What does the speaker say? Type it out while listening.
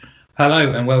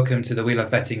Hello and welcome to the We Love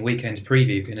Betting Weekend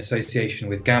Preview in association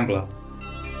with Gambler.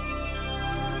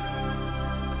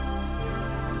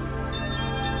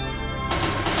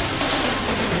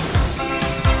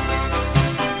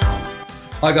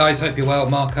 Hi guys, hope you're well.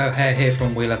 Mark O'Hare here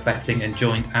from We Love Betting and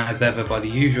joined as ever by the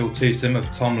usual twosome of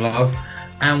Tom Love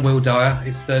and Will Dyer.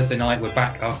 It's Thursday night, we're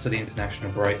back after the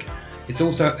international break. It's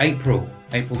also April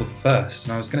the 1st,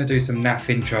 and I was going to do some naff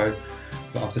intro,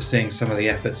 but after seeing some of the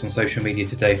efforts on social media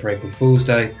today for April Fool's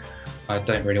Day, I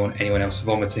don't really want anyone else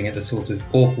vomiting at the sort of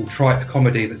awful trite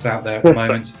comedy that's out there at the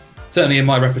moment. Certainly in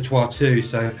my repertoire too.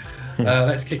 So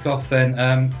let's kick off then.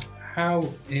 How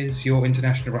was your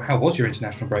international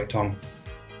break, Tom?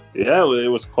 Yeah, well, it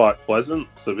was quite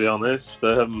pleasant, to be honest.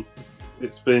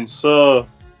 It's been so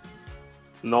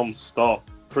non-stop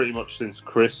pretty much since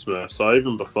Christmas, or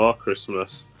even before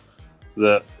Christmas,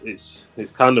 that it's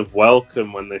kind of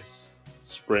welcome when this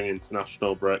spring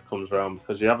international break comes around,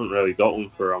 because you haven't really got one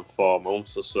for around 4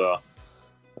 months or so.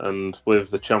 And with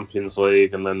the Champions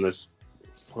League, and then there's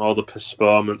all the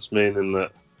postponements, meaning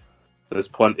that there's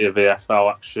plenty of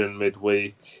EFL action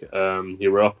midweek,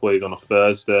 Europa League on a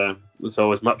Thursday. There's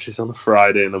always matches on a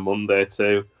Friday and a Monday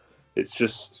too. It's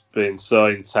just been so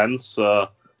intense. So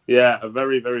yeah, a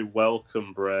very, very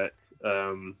welcome break.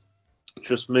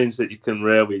 Just means that you can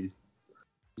really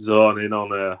zone in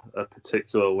on a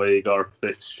particular league or a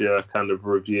fixture, kind of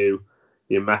review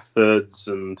your methods,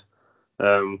 and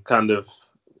kind of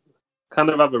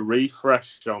have a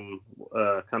refresh on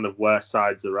kind of where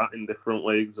sides are at in different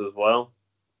leagues as well.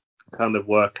 Kind of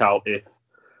work out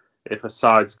if a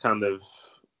side's kind of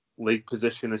league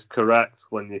position is correct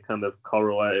when you kind of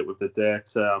correlate it with the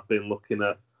data. I've been looking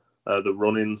at the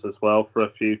run-ins as well for a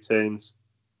few teams,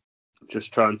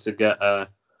 just trying to get a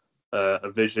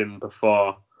vision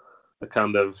before the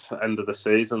kind of end of the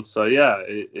season. So yeah,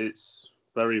 it's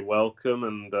very welcome,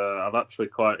 and I've actually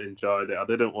quite enjoyed it. I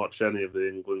didn't watch any of the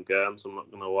England games, I'm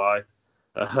not going to lie.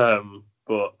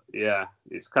 But yeah,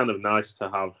 it's kind of nice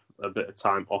to have a bit of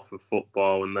time off of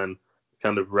football and then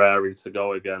kind of raring to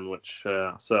go again, which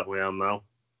I certainly am now.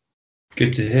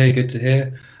 Good to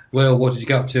hear. Will, what did you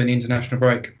get up to in the international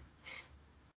break?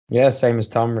 Yeah, same as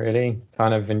Tom, really.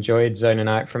 Kind of enjoyed zoning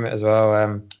out from it as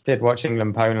well. Did watch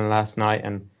England-Poland last night,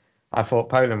 and I thought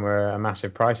Poland were a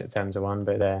massive price at 10-1,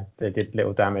 but they did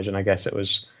little damage, and I guess it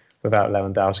was without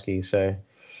Lewandowski. So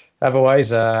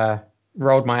otherwise,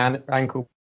 rolled my ankle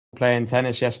playing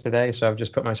tennis yesterday, so I've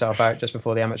just put myself out just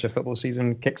before the amateur football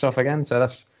season kicks off again. So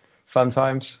that's fun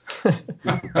times.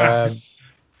 But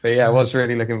yeah, I was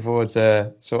really looking forward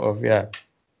to sort of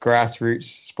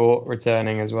grassroots sport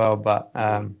returning as well. But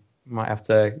might have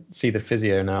to see the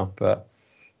physio now. But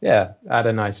yeah, I had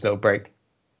a nice little break.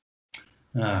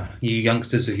 You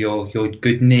youngsters with your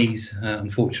good knees,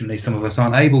 unfortunately some of us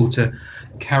aren't able to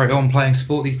carry on playing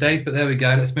sport these days, but there we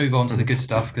go. Let's move on to the good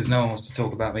stuff, because no one wants to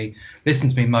talk about me, listen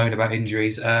to me moan about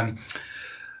injuries.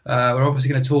 We're obviously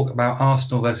going to talk about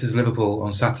Arsenal versus Liverpool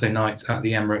on Saturday night at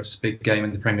the Emirates, big game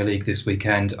in the Premier League this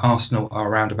weekend. Arsenal are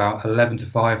around about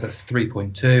 11-5, that's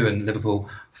 3.2, and Liverpool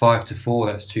 5-4,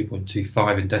 that's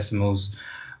 2.25 in decimals.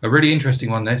 A really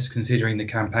interesting one, this, considering the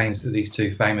campaigns that these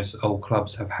two famous old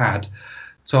clubs have had.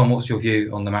 Tom, what's your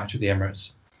view on the match at the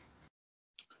Emirates?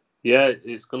 Yeah,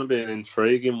 it's going to be an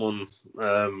intriguing one.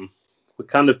 We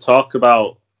kind of talk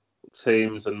about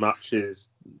teams and matches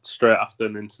straight after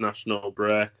an international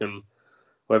break, and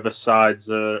whether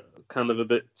sides are kind of a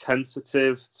bit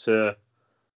tentative to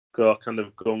go kind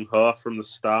of gung-ho from the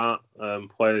start.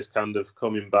 Players kind of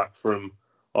coming back from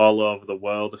all over the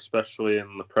world, especially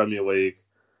in the Premier League,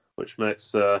 which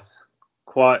makes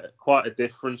quite a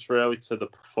difference really to the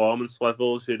performance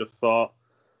levels you'd have thought.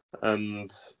 And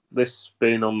this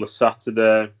being on the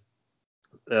Saturday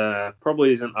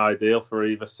probably isn't ideal for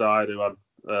either side, who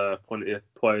had plenty of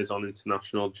players on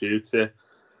international duty.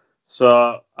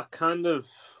 So I kind of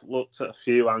looked at a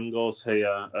few angles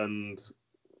here, and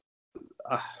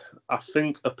I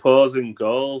think opposing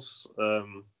goals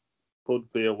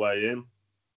could be a way in.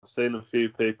 I've seen a few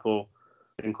people,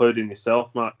 including yourself,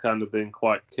 Matt, kind of being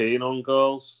quite keen on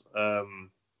goals. I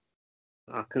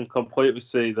can completely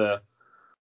see the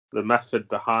method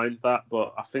behind that,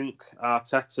 but I think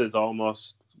Arteta's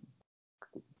almost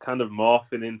kind of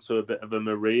morphing into a bit of a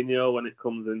Mourinho when it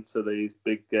comes into these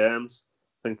big games.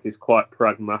 I think he's quite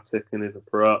pragmatic in his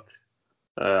approach,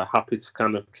 happy to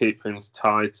kind of keep things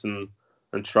tight and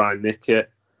try and nick it.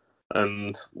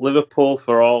 And Liverpool,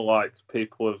 for all like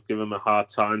people have given them a hard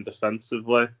time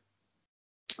defensively,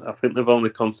 I think they've only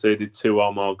conceded 2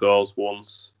 or more goals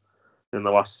once in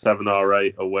the last 7 or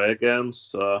 8 away games.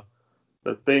 So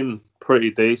they've been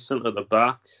pretty decent at the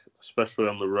back, especially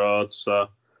on the road. So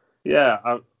Yeah,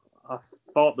 I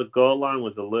thought the goal line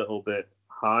was a little bit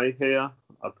high here.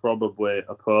 I'd probably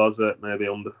oppose it, maybe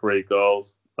under 3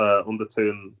 goals, under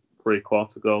 2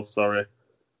 3/4 goals, sorry.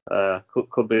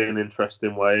 Could be an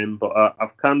interesting way in, but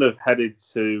I've kind of headed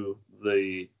to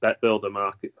the bet builder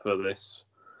market for this,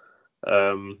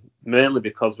 mainly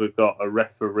because we've got a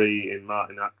referee in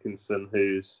Martin Atkinson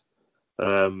who's,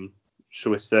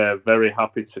 shall we say, very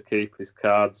happy to keep his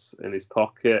cards in his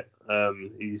pocket.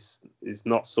 He's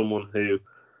not someone who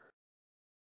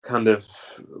kind of,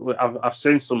 I've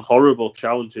seen some horrible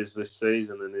challenges this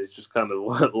season, and he's just kind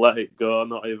of let it go,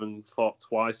 not even thought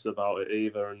twice about it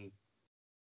either. And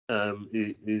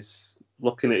he's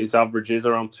looking at his averages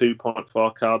around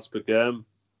 2.4 cards per game.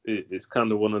 It's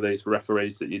kind of one of these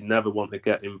referees that you never want to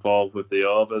get involved with the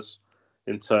overs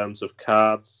in terms of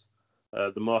cards.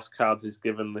 The most cards he's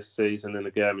given this season in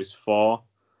a game is 4,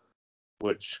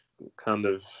 which kind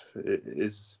of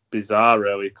is bizarre,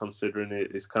 really, considering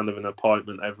it's kind of an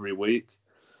appointment every week.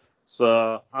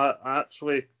 So I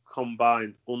actually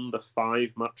combined under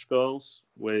 5 match goals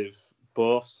with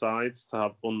both sides to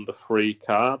have under 3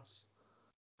 cards,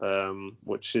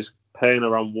 which is paying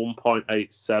around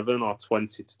 1.87 or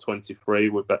 20 to 23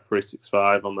 with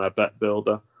Bet365 on their bet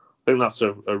builder. I think that's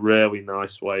a really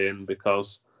nice way in,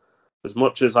 because as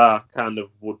much as I kind of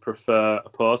would prefer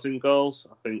opposing goals,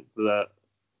 I think that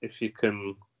if you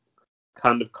can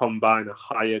kind of combine a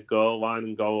higher goal line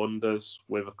and go unders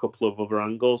with a couple of other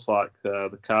angles like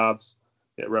the cards,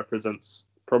 it represents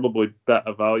probably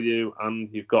better value, and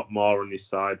you've got more on your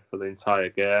side for the entire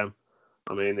game.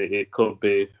 I mean, it could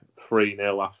be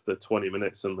 3-0 after 20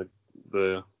 minutes and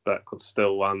the bet could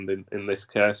still land in this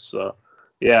case. So,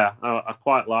 yeah, I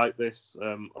quite like this.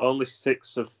 Only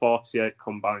 6 of 48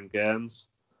 combined games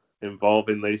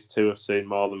involving these two have seen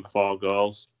more than 4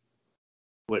 goals,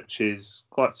 which is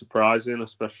quite surprising,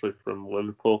 especially from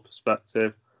Liverpool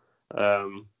perspective.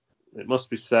 It must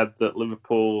be said that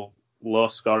Liverpool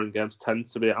low-scoring games tend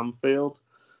to be at Anfield,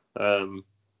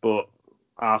 but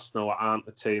Arsenal aren't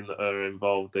a team that are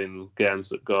involved in games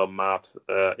that go mad,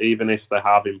 even if they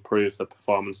have improved their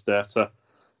performance data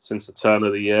since the turn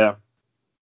of the year.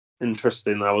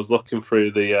 Interesting, I was looking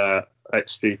through the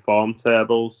XG form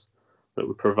tables that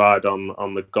we provide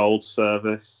on the Gold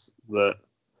service, that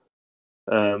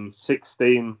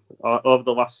 16 over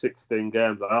the last 16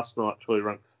 games, Arsenal actually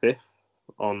ranked 5th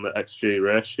on the XG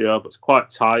ratio, but it's quite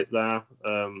tight there.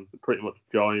 Pretty much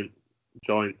joint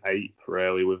 8th,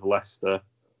 really, with Leicester,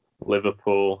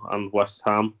 Liverpool and West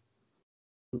Ham,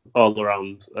 all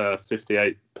around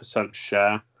 58%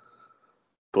 share.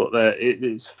 But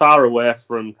it's far away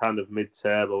from kind of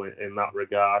mid-table in that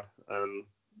regard. And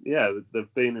yeah,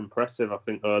 they've been impressive. I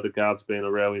think Odegaard's been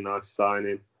a really nice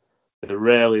signing. They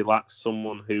really lacked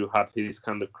someone who had his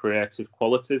kind of creative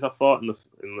qualities, I thought, in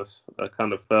the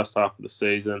kind of first half of the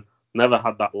season. Never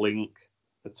had that link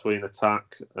between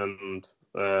attack and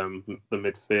the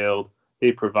midfield.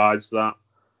 He provides that.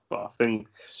 But I think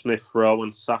Smith Rowe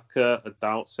and Saka are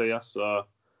doubts here, so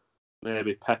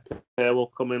maybe Pepe will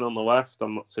come in on the left.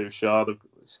 I'm not too sure. They've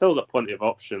still got plenty of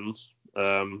options,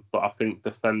 but I think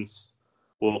defence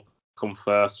will come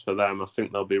first for them. I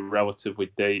think they'll be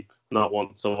relatively deep, not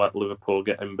want to let Liverpool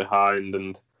get in behind,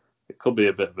 and it could be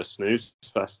a bit of a snooze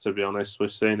fest, to be honest.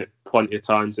 We've seen it plenty of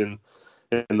times in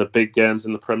the big games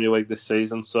in the Premier League this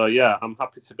season. So yeah, I'm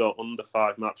happy to go under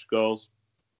 5 match goals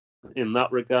in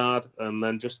that regard. And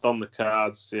then just on the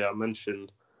cards, yeah, I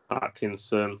mentioned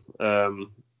Atkinson,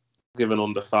 given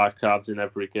under 5 cards in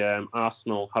every game.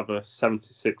 Arsenal have a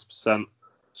 76%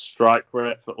 strike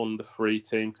rate for under 3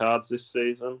 team cards this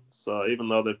season. So even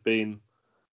though they've been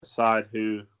a side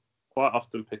who quite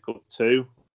often pick up 2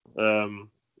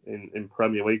 in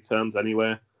Premier League terms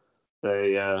anyway,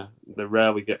 they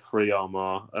rarely get 3 or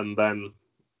more. And then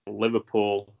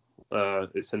Liverpool,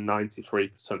 it's a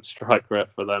 93% strike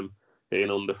rate for them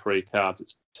in under 3 cards.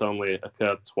 It's only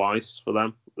occurred twice for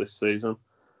them this season.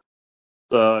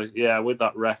 So, yeah, with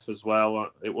that ref as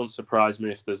well, it wouldn't surprise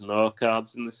me if there's no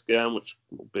cards in this game, which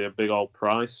would be a big old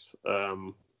price.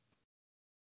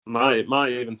 Might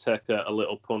even take a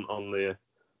little punt on the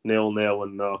 0-0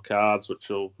 and no cards, which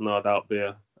will no doubt be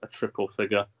a triple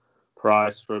figure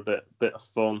price for a bit of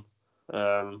fun.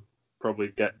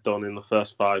 Probably get done in the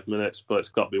first 5 minutes, but it's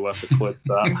got to be worth a quid,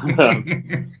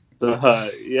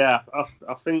 that. Yeah,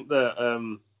 I think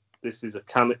that this is a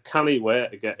canny way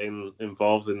to get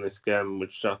involved in this game,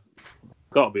 which I've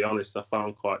got to be honest, I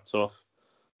found quite tough.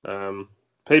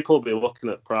 People will be looking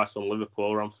at the price on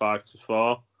Liverpool around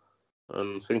 5-4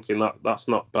 and thinking that's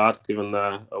not bad given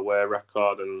their away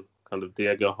record and kind of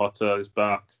Diego Jota is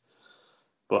back.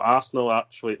 but Arsenal are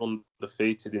actually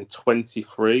undefeated in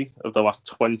 23 of the last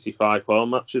 25 home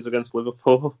matches against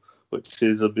Liverpool, which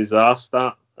is a bizarre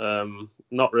stat.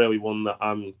 Not really one that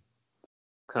I'm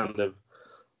kind of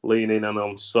leaning in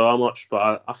on so much,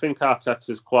 but I think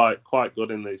Arteta's quite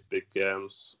good in these big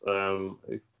games.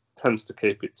 He tends to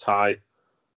keep it tight.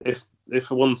 If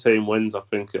one team wins, I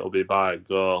think it'll be by a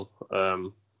goal.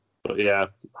 But yeah,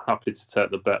 happy to take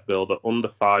the bet builder under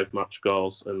 5 match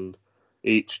goals, and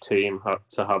each team had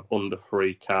to have under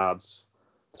 3 cards,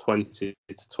 20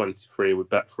 to 23 with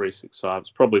Bet365. It's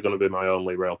probably going to be my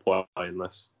only real play in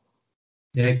this.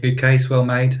 Yeah, good case, well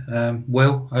made.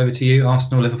 Will, over to you.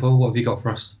 Arsenal, Liverpool, what have you got for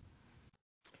us?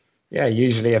 Yeah,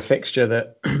 usually a fixture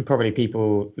that probably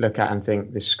people look at and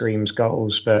think this screams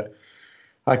goals, but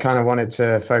I kind of wanted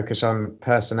to focus on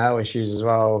personnel issues as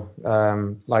well.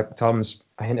 Like Tom's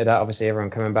hinted at, obviously everyone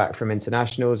coming back from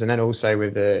internationals, and then also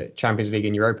with the Champions League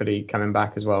and Europa League coming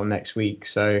back as well next week.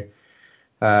 So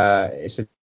it's a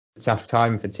tough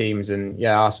time for teams, and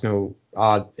yeah, Arsenal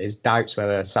is doubts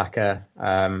whether Saka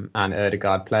and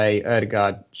Ødegaard play.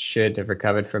 Ødegaard should have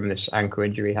recovered from this ankle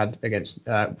injury he had against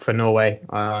for Norway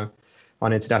on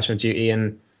international duty,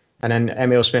 and then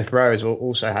Emil Smith-Rowe has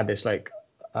also had this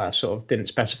sort of didn't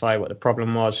specify what the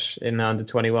problem was in the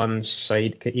under-21s, so he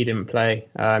didn't play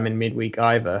in midweek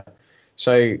either.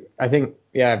 So I think,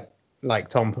 yeah, like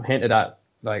Tom hinted at,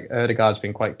 Ødegaard's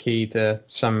been quite key to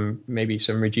maybe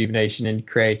some rejuvenation and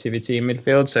creativity in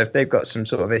midfield. So if they've got some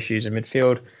sort of issues in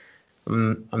midfield,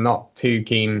 I'm not too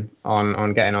keen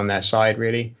on getting on their side,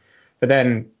 really. But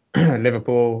then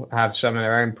Liverpool have some of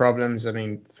their own problems. I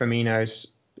mean,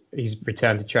 he's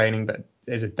returned to training, but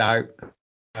there's a doubt.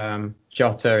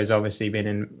 Jota has obviously been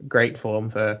in great form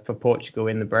for Portugal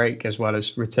in the break, as well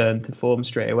as returned to form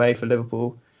straight away for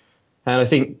Liverpool. And I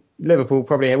think Liverpool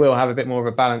probably will have a bit more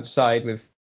of a balanced side with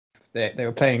they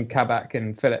were playing Kabak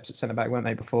and Phillips at centre back, weren't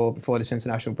they, before this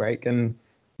international break? And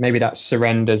maybe that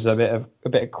surrenders a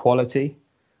bit of quality.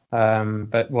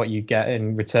 But what you get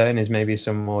in return is maybe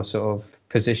some more sort of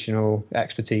positional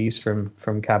expertise from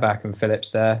Kabak and Phillips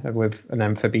there, and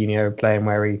then Fabinho playing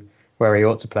where he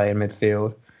ought to play in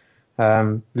midfield.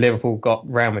 Liverpool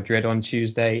got Real Madrid on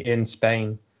Tuesday in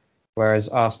Spain, whereas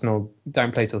Arsenal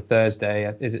don't play till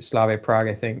Thursday. Is it Slavia Prague,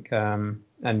 I think? And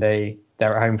they're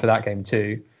at home for that game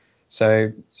too.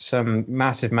 So some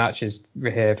massive matches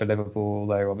here for Liverpool,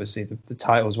 although obviously the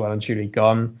title's well and truly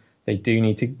gone. They do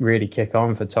need to really kick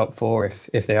on for top 4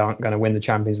 if they aren't going to win the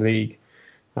Champions League.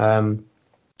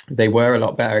 They were a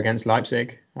lot better against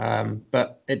Leipzig,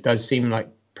 but it does seem like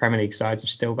Premier League sides have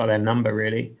still got their number,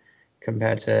 really,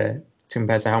 compared to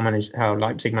how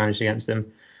Leipzig managed against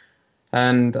them.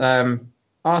 And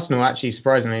Arsenal, actually,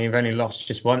 surprisingly, have only lost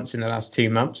just once in the last 2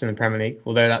 months in the Premier League,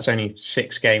 although that's only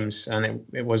 6 games, and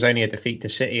it was only a defeat to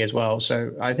City as well.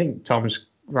 So I think Tom's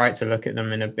right to look at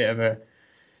them in a bit of a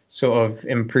sort of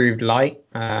improved light.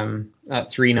 That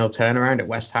 3-0 turnaround at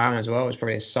West Ham as well was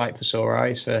probably a sight for sore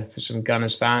eyes for some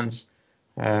Gunners fans.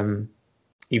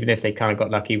 Even if they kind of got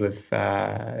lucky with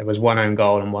it was 1 own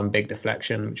goal and 1 big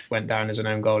deflection, which went down as an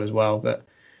own goal as well. But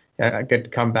a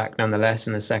good comeback nonetheless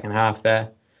in the second half there.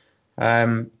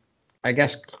 I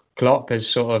guess Klopp has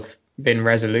sort of been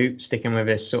resolute, sticking with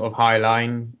this sort of high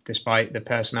line despite the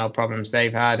personnel problems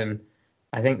they've had, and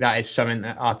I think that is something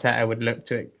that Arteta would look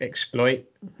to exploit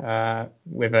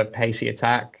with a pacey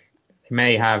attack. They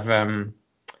may have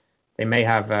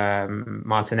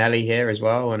Martinelli here as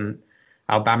well, and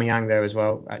Aubameyang there as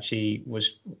well. Actually,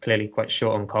 was clearly quite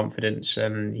short on confidence,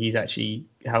 and he's actually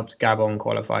helped Gabon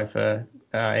qualify for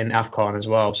in AFCON as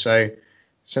well. So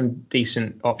some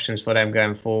decent options for them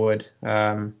going forward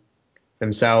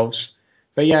themselves.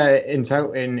 But yeah, in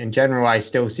general, I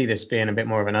still see this being a bit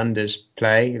more of an unders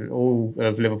play. All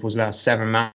of Liverpool's last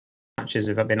 7 matches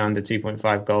have been under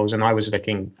 2.5 goals, and I was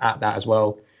looking at that as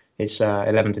well. It's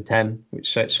 11-10,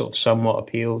 which sort of somewhat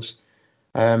appeals.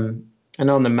 And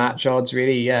on the match odds,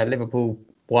 really, yeah, Liverpool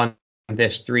won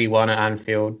this 3-1 at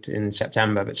Anfield in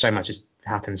September, but so much has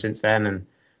happened since then, and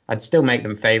I'd still make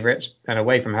them favourites. And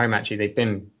away from home, actually, they've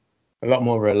been a lot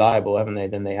more reliable, haven't they,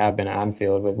 than they have been at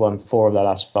Anfield. We've won 4 of their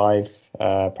last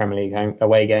 5 Premier League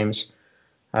away games.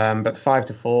 But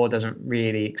 5-4 doesn't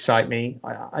really excite me.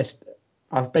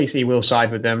 I basically will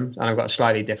side with them, and I've got a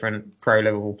slightly different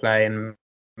pro-Liverpool play, and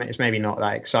it's maybe not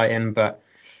that exciting, but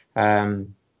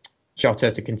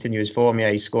Jota to continue his form.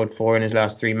 Yeah, he scored 4 in his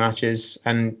last 3 matches,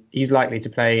 and he's likely to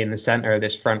play in the centre of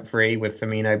this front 3 with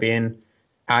Firmino being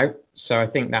out. So I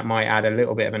think that might add a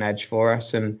little bit of an edge for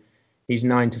us, and he's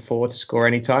 9-4 to score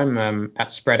anytime. At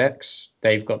SpreadX,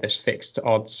 they've got this fixed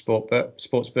odds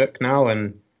sportsbook now,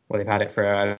 and they've had it for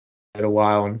a little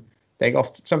while. And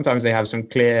sometimes they have some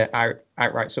clear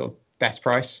outright sort of best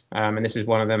price, and this is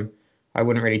one of them. I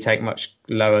wouldn't really take much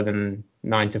lower than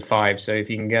 9-5. So if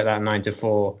you can get that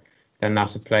 9-4, then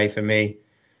that's a play for me.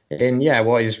 And yeah,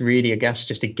 what is really, I guess,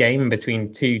 just a game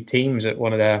between two teams at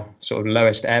one of their sort of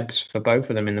lowest ebbs for both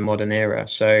of them in the modern era.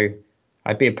 So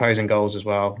I'd be opposing goals as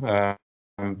well.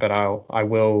 But I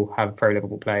will have pro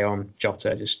Liverpool play on.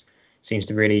 Jota just seems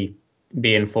to really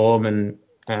be in form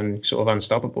and sort of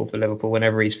unstoppable for Liverpool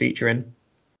whenever he's featuring.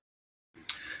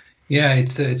 Yeah,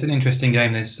 it's an interesting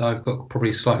game. I've got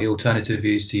probably slightly alternative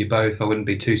views to you both. I wouldn't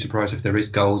be too surprised if there is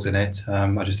goals in it.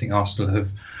 I just think Arsenal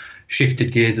have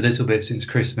shifted gears a little bit since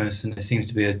Christmas, and there seems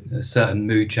to be a certain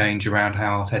mood change around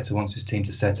how Arteta wants his team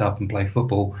to set up and play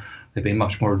football. They've been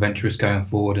much more adventurous going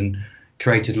forward and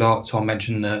created a lot. Tom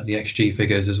mentioned the XG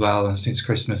figures as well. And since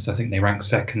Christmas, I think they rank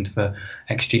second for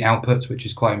XG output, which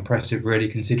is quite impressive, really,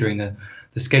 considering the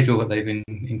schedule that they've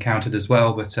encountered as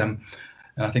well. But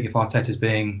I think if Arteta's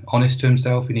being honest to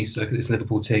himself, he needs to look at this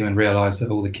Liverpool team and realise that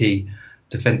all the key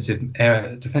defensive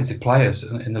players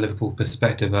in the Liverpool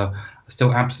perspective are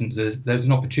still absent. There's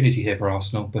an opportunity here for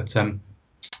Arsenal, but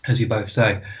as you both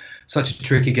say, such a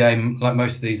tricky game, like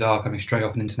most of these are, coming straight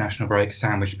off an international break,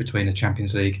 sandwiched between the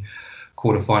Champions League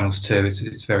quarterfinals too.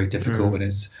 It's very difficult, and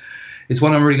it's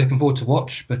one I'm really looking forward to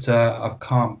watch. But I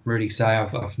can't really say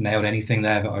I've nailed anything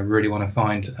there that I really want to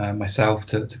find myself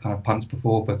to kind of punt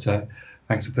before. But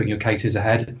thanks for putting your cases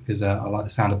ahead, because I like the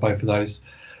sound of both of those.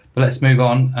 But let's move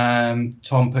on.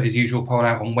 Tom put his usual poll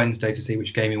out on Wednesday to see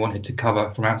which game he wanted to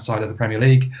cover from outside of the Premier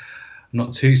League. I'm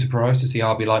not too surprised to see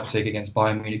RB Leipzig against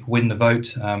Bayern Munich win the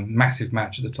vote. Massive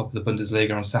match at the top of the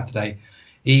Bundesliga on Saturday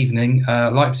evening.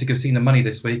 Leipzig have seen the money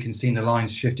this week and seen the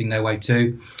lines shifting their way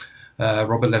too.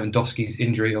 Robert Lewandowski's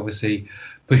injury obviously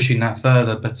pushing that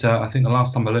further, but I think the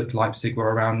last time I looked, Leipzig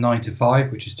were around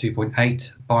 9-5, which is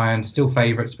 2.8. Bayern still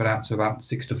favourites, but out to about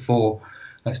 6-4.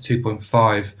 That's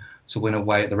 2.5 to win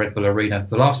away at the Red Bull Arena.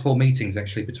 The last four meetings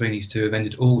actually between these two have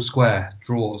ended all square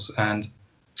draws, and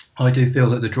I do feel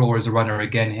that the draw is a runner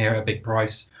again here at a big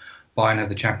price. Bayern have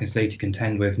the Champions League to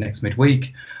contend with next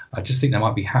midweek. I just think they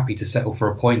might be happy to settle for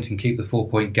a point and keep the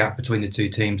 4-point gap between the two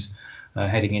teams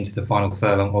heading into the final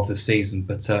furlong of the season.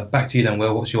 But back to you then,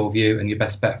 Will. What's your view and your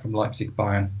best bet from Leipzig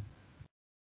Bayern?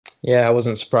 Yeah, I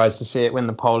wasn't surprised to see it win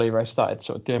the poll either. I started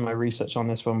sort of doing my research on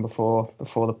this one before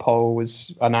the poll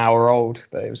was an hour old,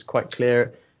 but it was quite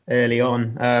clear early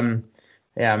on.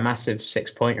 A massive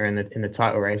 6-pointer in the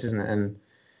title race, isn't it? And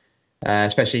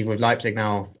especially with Leipzig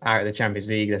now out of the Champions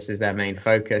League, this is their main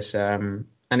focus. And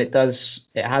it has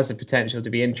the potential to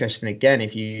be interesting again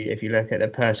if you look at the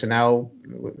personnel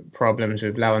problems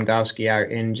with Lewandowski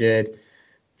out injured,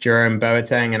 Jerome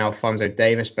Boateng and Alphonso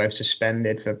Davies both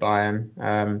suspended for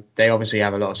Bayern. They obviously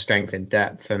have a lot of strength in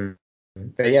depth,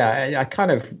 but I kind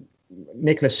of,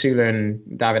 Nicolas Süle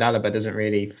and David Alaba doesn't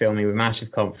really fill me with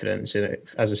massive confidence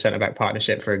as a centre-back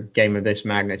partnership for a game of this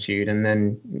magnitude. And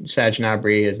then Serge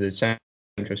Gnabry as the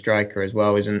central striker as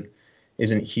well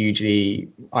isn't hugely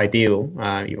ideal.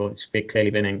 You've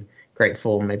clearly been in great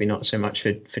form, maybe not so much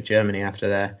for Germany after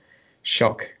their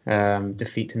shock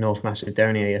defeat to North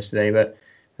Macedonia yesterday. But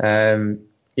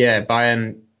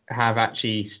Bayern have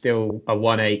actually still a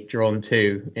 1-8 drawn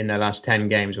 2 in their last 10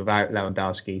 games without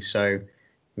Lewandowski. So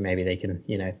maybe they can,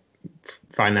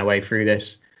 find their way through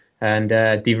this. And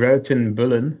Die Roten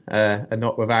Bullen are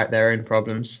not without their own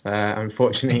problems.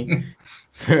 Unfortunately,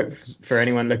 for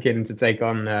anyone looking to take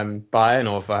on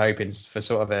Bayern, or for hoping for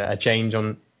sort of a change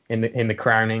in the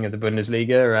crowning of the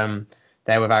Bundesliga,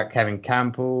 they're without Kevin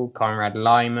Campbell, Konrad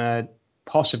Laimer,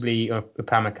 possibly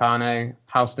Upamecano,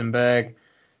 Halstenberg,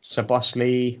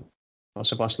 Szoboszlai, or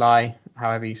Szoboszlai,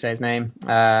 however you say his name,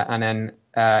 and then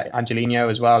Angelino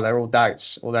as well. They're all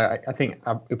doubts, although I think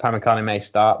Upamecano may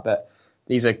start, but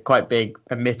these are quite big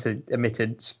omitted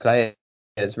players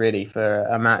really for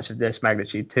a match of this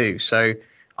magnitude too. So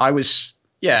I was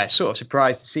sort of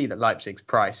surprised to see that Leipzig's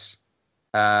price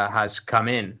has come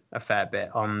in a fair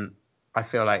bit on. I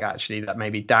feel like actually that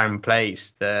maybe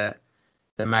downplays the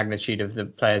magnitude of the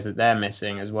players that they're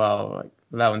missing as well. Like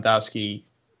Lewandowski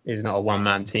is not a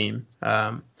one-man team.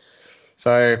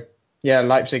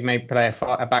 Leipzig may play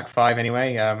a back five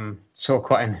anyway. Saw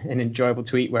quite an enjoyable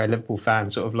tweet where a Liverpool fan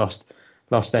sort of lost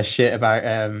their shit about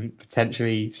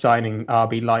potentially signing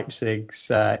RB Leipzig's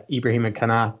Ibrahima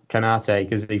Kanate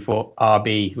because they thought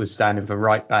RB was standing for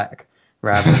right back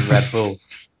rather than Red Bull.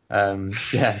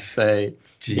 So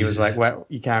Jesus. He was like, well,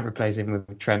 you can't replace him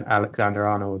with Trent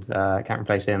Alexander-Arnold. Can't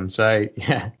replace him. So,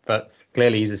 but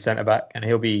clearly he's a centre-back and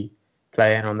he'll be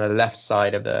playing on the left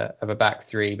side of a back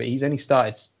three. But he's only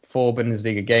started 4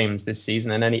 Bundesliga games this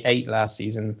season and only 8 last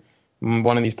season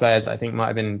one of these players I think might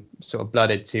have been sort of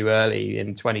blooded too early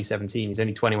in 2017. He's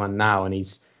only 21 now, and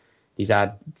he's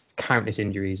had countless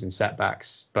injuries and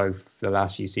setbacks both the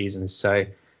last few seasons. So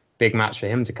big match for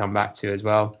him to come back to as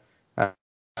well.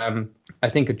 I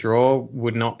think a draw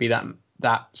would not be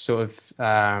that sort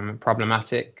of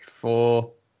problematic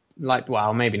for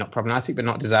well, maybe not problematic, but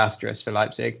not disastrous for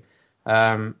Leipzig.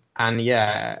 And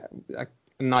yeah, a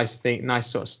nice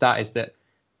sort of stat is that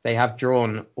they have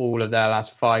drawn all of their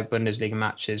last 5 Bundesliga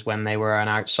matches when they were an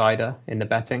outsider in the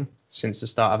betting since the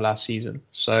start of last season.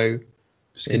 So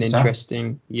an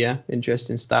interesting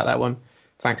stat, that one.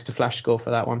 Thanks to Flash Score for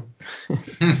that one.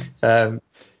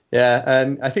 Yeah,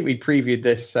 and I think we previewed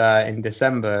this in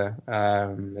December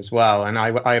as well, and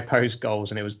I opposed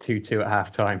goals, and it was 2-2 at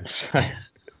half time. So.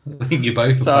 I think you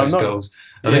both opposed goals.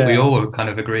 I think we all were kind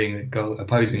of agreeing that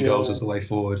opposing goals was the way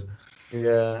forward.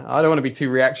 Yeah, I don't want to be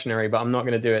too reactionary, but I'm not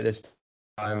going to do it this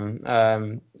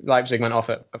time. Leipzig went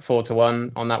off at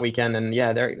 4-1 on that weekend, and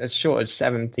yeah, they're as short as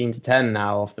 17-10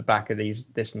 now off the back of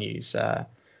this news. So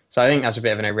I think that's a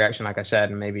bit of an overreaction, like I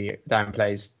said, and maybe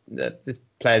downplays the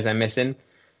players they're missing.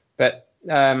 But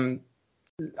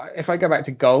if I go back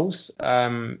to goals,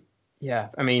 yeah,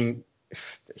 I mean,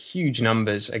 huge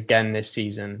numbers again this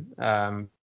season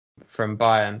from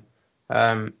Bayern.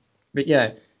 But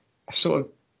yeah, sort of,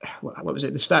 what was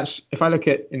it? The stats, if I look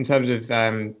at in terms of,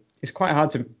 it's quite hard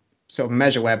to sort of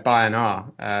measure where Bayern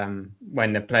are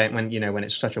when they're playing, when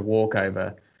it's such a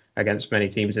walkover against many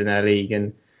teams in their league.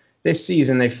 And this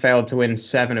season they failed to win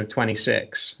 7 of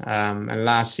 26, and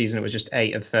last season it was just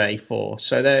 8 of 34.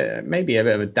 So there may be a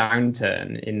bit of a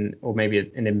downturn or maybe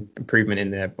an improvement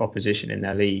in their opposition in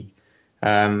their league.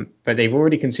 But they've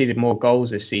already conceded more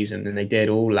goals this season than they did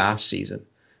all last season,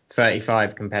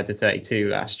 35 compared to 32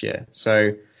 last year.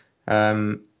 So,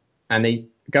 and they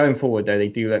going forward though, they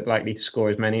do look likely to score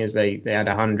as many as they had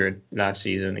 100 last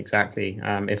season exactly,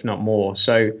 if not more.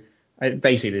 So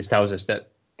basically this tells us that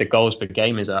the goals per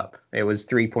game is up. It was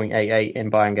 3.88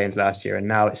 in Bayern games last year, and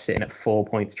now it's sitting at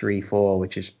 4.34,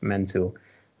 which is mental.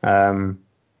 And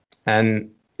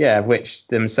yeah, of which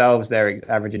themselves they're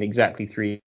averaging exactly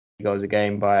 3 goals a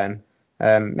game. Bayern,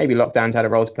 maybe lockdowns had a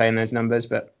role to play in those numbers,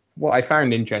 but what I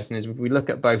found interesting is if we look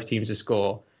at both teams to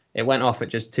score, it went off at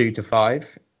just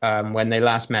 2-5 when they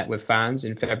last met with fans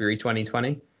in February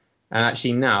 2020, and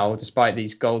actually now, despite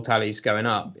these goal tallies going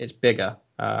up, it's bigger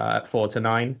at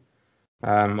 4-9.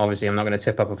 Obviously, I'm not going to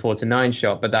tip up a 4-9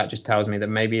 shot, but that just tells me that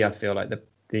maybe I feel like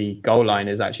the goal line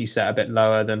is actually set a bit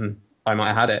lower than I might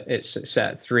have had it. It's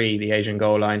set at 3, the Asian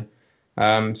goal line.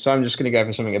 So I'm just going to go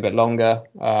for something a bit longer.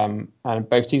 And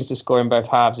both teams to score in both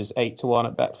halves is 8-1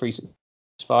 at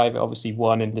Bet365. It obviously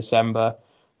won in December.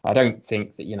 I don't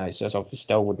think that, so I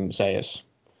still wouldn't say it's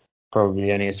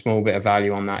probably only a small bit of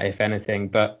value on that, if anything.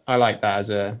 But I like that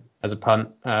as a punt.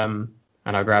 And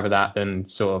I'd rather that than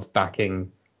sort of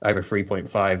backing over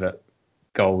 3.5 at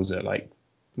goals at like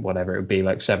whatever it would be,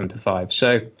 like 7-5.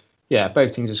 So yeah,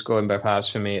 both teams are scoring both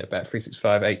halves for me at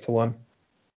Bet365, 8-1.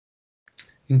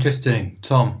 Interesting.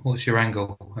 Tom, what's your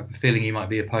angle? I have a feeling you might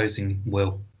be opposing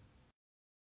Will.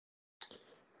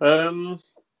 Well,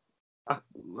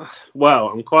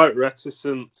 I'm quite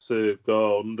reticent to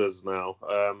go unders now.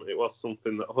 It was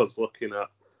something that I was looking at.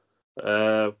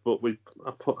 But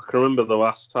I can remember the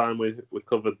last time we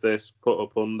covered this, put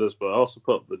up unders, but I also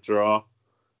put up the draw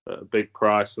at a big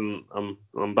price, and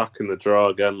I'm back in the draw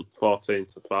again,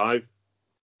 14-5.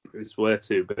 It's way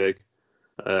too big.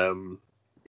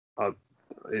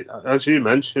 As you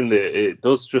mentioned, it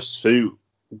does just suit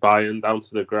Bayern down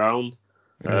to the ground.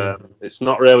 It's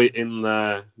not really in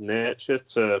their nature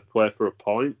to play for a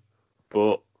point,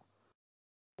 but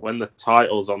when the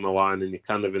title's on the line and you're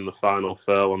kind of in the final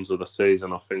furlongs of the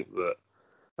season, I think that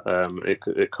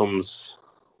it comes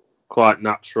quite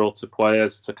natural to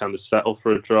players to kind of settle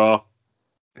for a draw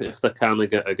if they kind of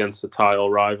get against a title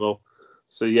rival.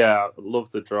 So yeah, I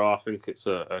love the draw. I think it's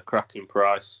a cracking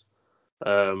price.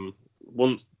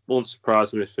 Wouldn't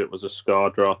surprise me if it was a score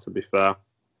draw, to be fair,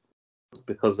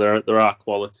 because there are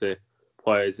quality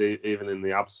players even in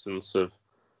the absence of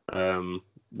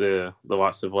the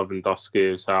likes of Lewandowski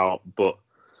who's out. But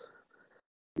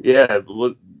yeah,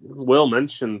 Will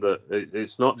mentioned that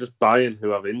it's not just Bayern who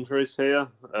have injuries here.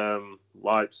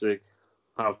 Leipzig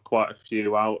have quite a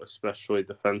few out, especially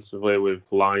defensively with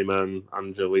Lima and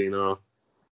Angelino.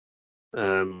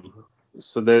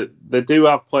 So they do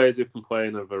have players who can play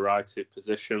in a variety of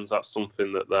positions. That's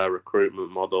something that their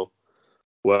recruitment model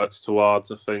works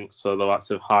towards, I think. So the likes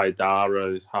of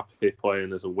Haidara is happy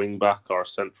playing as a wing back or a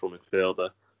central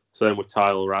midfielder. Same with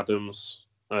Tyler Adams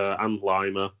and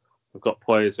Lima. We've got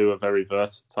players who are very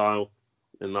versatile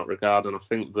in that regard, and I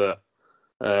think that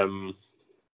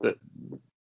That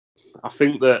I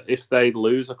think that if they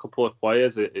lose a couple of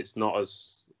players, it's not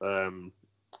as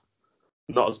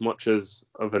much as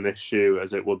of an issue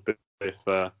as it would be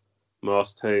for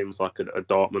most teams, like a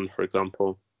Dortmund, for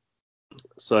example.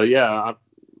 So yeah,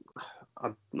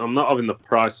 I'm not having the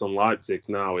price on Leipzig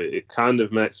now. It kind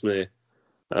of makes me.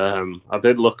 I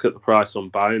did look at the price on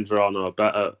Bayern draw no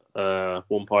bet at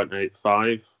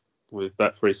 1.85 with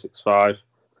Bet365.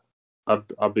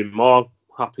 I'd be more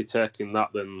happy taking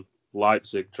that than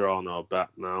Leipzig draw no bet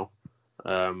now.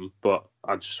 But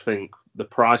I just think the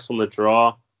price on the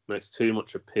draw makes too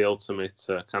much appeal to me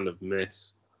to kind of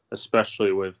miss,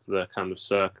 especially with the kind of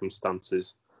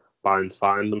circumstances Bayern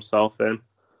find themselves in.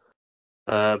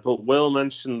 But Will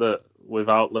mentioned that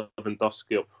without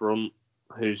Lewandowski up front,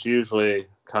 who's usually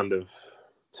kind of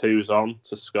twos on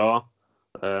to score,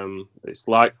 it's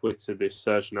likely to be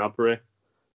Serge Gnabry.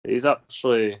 He's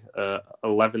actually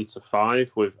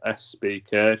 11-5 with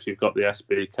SBK, if you've got the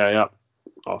SBK app,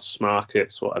 or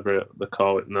Smarkets, whatever they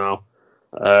call it now.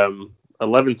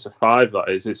 11-5, that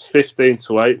is. It's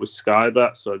 15-8 with Sky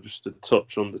Bet, so just a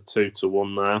touch under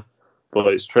 2-1 there. But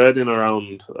it's trading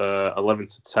around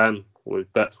 11-10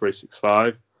 with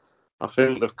Bet365. I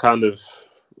think they've kind of...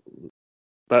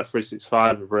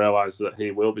 Bet365 have realised that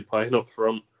he will be playing up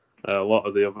front. A lot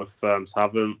of the other firms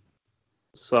haven't.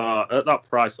 So at that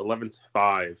price,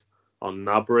 11-5 on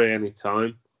Gnabry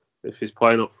anytime. If he's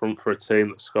playing up front for a team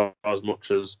that scores as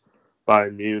much as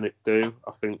Bayern Munich do,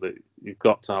 I think that you've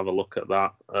got to have a look at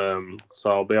that.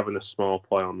 So I'll be having a small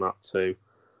play on that too.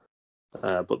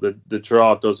 But the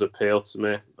draw does appeal to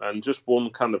me. And just one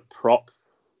kind of prop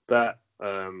bet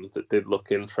that did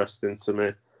look interesting to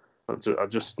me. I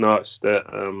just noticed it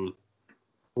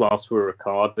whilst we were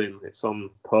recording. It's on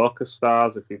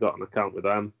PokerStars if you've got an account with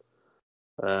them.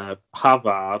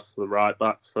 Pavard, the right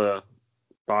back for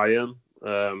Bayern,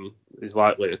 is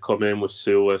likely to come in with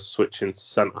Sula switching to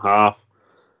centre half.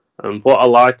 And what I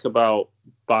like about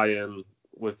Bayern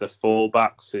with the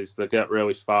full-backs is they get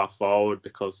really far forward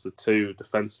because the two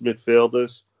defensive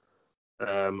midfielders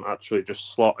actually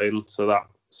just slot into that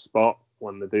spot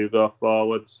when they do go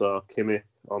forward. So Kimmich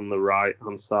on the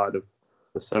right-hand side of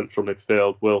the central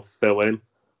midfield will fill in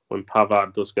when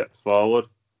Pavard does get forward.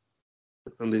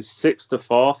 And he's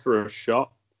 6-4 for a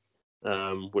shot,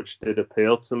 which did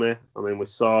appeal to me. I mean, we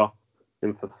saw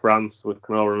him for France. We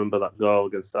can all remember that goal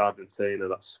against Argentina,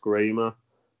 that screamer.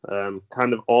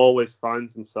 Kind of always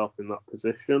finds himself in that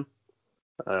position.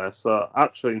 So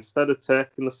actually, instead of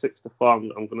taking the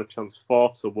 6-4, I'm going to chance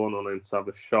 4-1 on him to have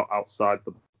a shot outside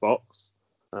the box.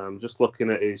 Just looking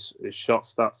at his shot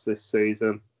stats this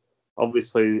season,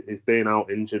 obviously he's been out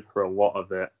injured for a lot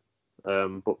of it.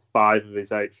 But 5 of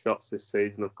his 8 shots this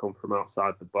season have come from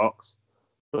outside the box.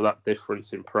 So that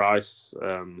difference in price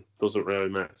doesn't really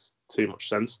make too much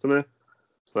sense to me.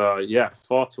 So yeah,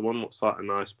 4-1 looks like a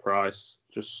nice price.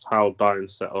 Just how Bayern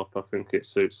set up, I think it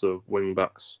suits the wing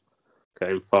backs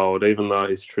getting forward. Even though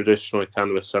he's traditionally kind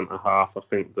of a centre half, I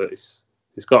think that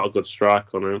he's got a good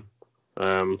strike on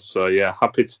him. So yeah,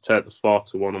 happy to take the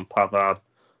 4-1 on Pavard,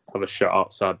 have a shot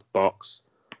outside the box.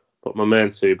 But my main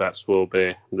 2 bets will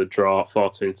be the draw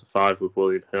 14-5 with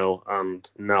William Hill and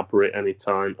Gnabry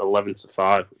anytime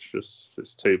 11-5, which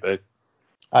is too big.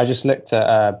 I just looked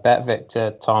at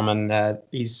BetVictor, Tom, and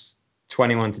he's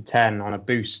 21-10 on a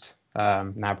boost.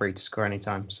 Gnabry to score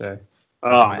anytime. So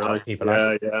nice.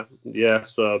 Yeah.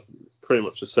 So pretty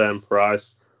much the same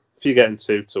price. If you're getting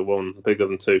 2-1, bigger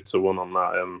than 2-1 on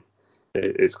that,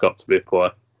 it's got to be a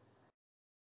play.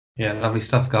 Yeah, lovely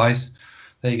stuff, guys.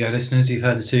 There you go, listeners. You've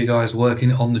heard the 2 guys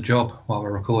working on the job while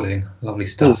we're recording. Lovely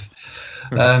stuff.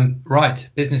 Right,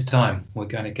 business time. We're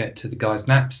going to get to the guys'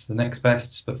 naps, the next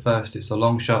bests. But first, it's the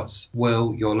long shots.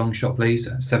 Will, your long shot, please,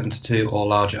 at 7-2 or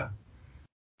larger.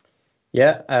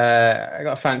 Yeah, I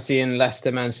got a fancy in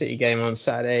Leicester Man City game on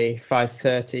Saturday,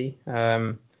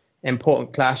 5:30.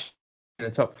 Important clash in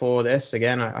the top 4 of this.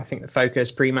 Again, I think the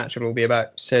focus pre-match will be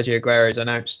about Sergio Aguero's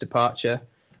announced departure.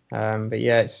 But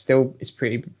yeah, it's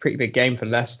pretty big game for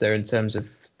Leicester in terms of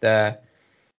they'll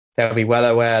be well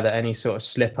aware that any sort of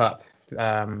slip up,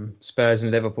 Spurs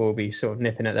and Liverpool will be sort of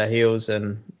nipping at their heels,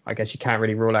 and I guess you can't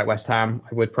really rule out West Ham.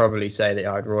 I would probably say that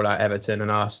I'd rule out Everton and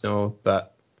Arsenal,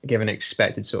 but given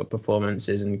expected sort of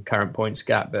performances and current points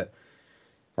gap, but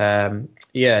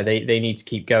yeah, they need to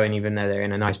keep going even though they're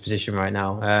in a nice position right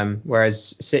now.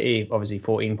 Whereas City, obviously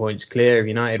 14 points clear of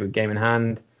United with game in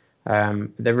hand.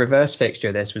 The reverse fixture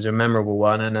of this was a memorable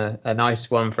one and a nice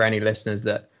one for any listeners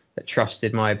that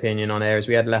trusted my opinion on air, as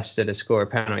we had Leicester to score a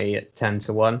penalty at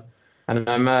 10-1, and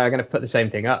I'm going to put the same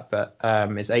thing up, but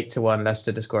it's 8-1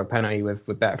 Leicester to score a penalty with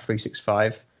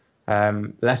Bet365.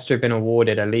 Leicester have been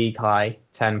awarded a league high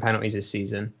 10 penalties this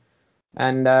season.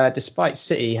 And despite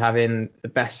City having the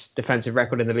best defensive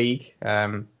record in the league,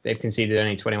 they've conceded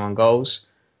only 21 goals.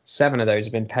 7 of those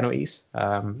have been penalties,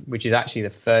 which is actually the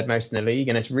third most in the league.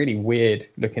 And it's really weird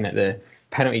looking at the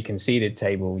penalty conceded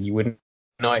table. You would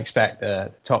not expect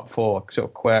the top 4 sort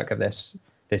of quirk of this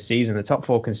season. The top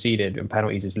 4 conceded in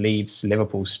penalties is Leeds,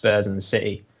 Liverpool, Spurs, and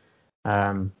City.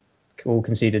 All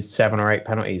conceded 7 or 8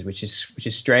 penalties, which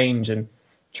is strange. And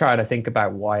trying to think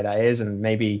about why that is, and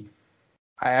maybe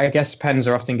I guess pens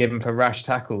are often given for rash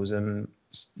tackles, and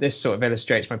this sort of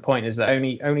illustrates my point, is that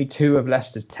only 2 of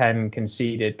Leicester's 10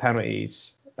 conceded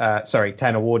penalties,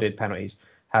 10 awarded penalties,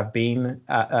 have been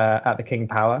at the King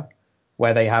Power,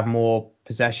 where they have more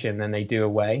possession than they do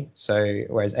away. So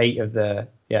whereas they've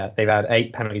had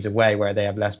 8 penalties away where they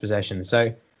have less possession.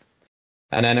 So,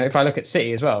 and then if I look at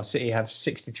City as well, City have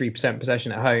 63%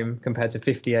 possession at home compared to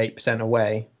 58%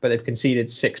 away, but they've conceded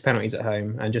 6 penalties at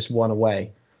home and just 1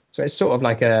 away. So it's sort of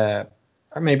like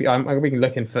we can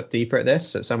look in foot deeper at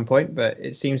this at some point, but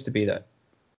it seems to be that,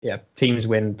 teams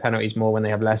win penalties more when they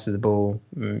have less of the ball.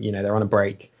 They're on a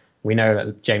break. We know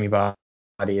that Jamie Vardy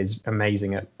is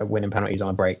amazing at winning penalties on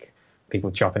a break.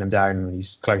 People chopping him down when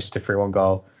he's close to 3-1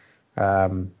 goal,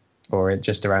 or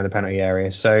just around the penalty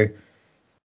area. So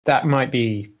that might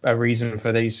be a reason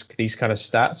for these kind of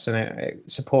stats, and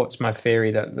it supports my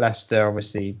theory that Leicester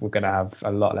obviously were going to have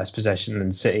a lot less possession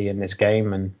than City in this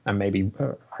game, and maybe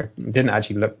I didn't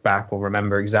actually look back or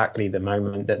remember exactly the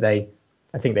moment that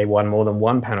I think they won more than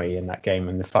 1 penalty in that game,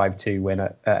 and the 5-2 win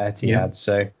at Etihad. Yeah.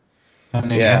 So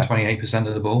and they had 28%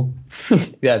 of the ball.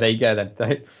 Yeah, there you go.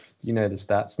 You know the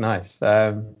stats, nice.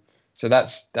 So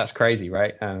that's crazy,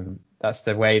 right? That's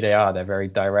the way they are. They're very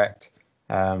direct.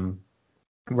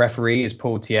 Referee is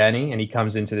Paul Tierney, and he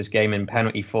comes into this game in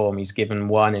penalty form. He's given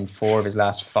 1 in 4 of his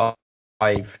last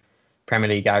 5 Premier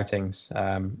League outings.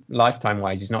 Lifetime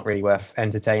wise, he's not really worth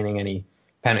entertaining any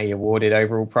penalty awarded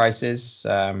overall prices.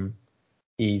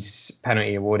 He's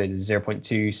penalty awarded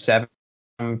 0.27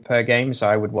 per game,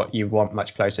 so you want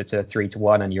much closer to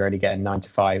 3-1, and you're only getting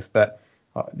 9-5. But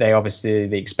they obviously,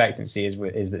 the expectancy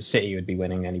is that City would be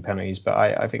winning any penalties, but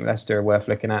I think Leicester are worth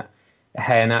looking at.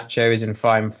 Iheanacho is in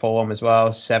fine form as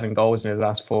well, 7 goals in his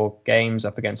last 4 games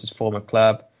up against his former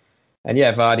club. And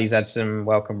Vardy's had some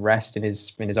welcome rest in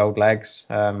his old legs.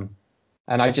 And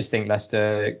I just think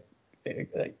Leicester,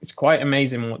 it's quite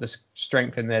amazing what the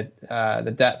strength and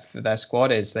the depth of their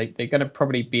squad is. They're going to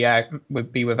probably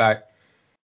be without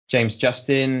James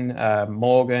Justin,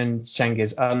 Morgan,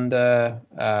 Cengiz Under,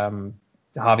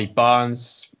 Harvey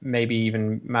Barnes, maybe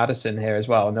even Maddison here as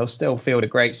well, and they'll still field a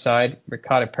great side.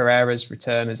 Ricardo Pereira's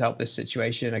return has helped this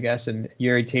situation, I guess, and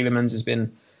Yuri Tielemans has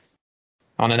been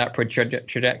on an upward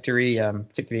trajectory,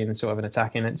 particularly in sort of an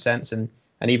attacking sense, and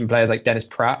even players like Dennis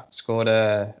Pratt scored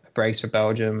a brace for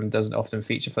Belgium, doesn't often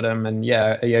feature for them, and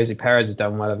Jose Perez has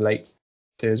done well of late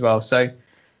too as well. So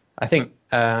I think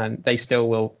they still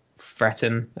will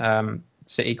threaten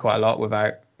City quite a lot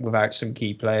without some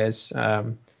key players.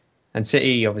 And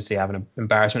City obviously have an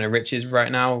embarrassment of riches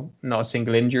right now. Not a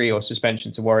single injury or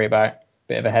suspension to worry about.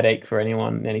 Bit of a headache for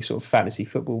any sort of fantasy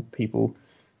football people.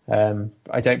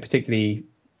 I don't particularly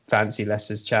fancy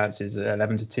Leicester's chances at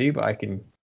 11-2, but I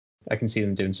can see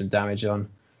them doing some damage on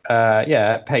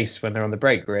at pace when they're on the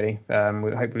break, really.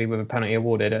 Hopefully with a penalty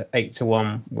awarded at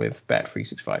 8-1 with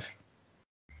Bet365.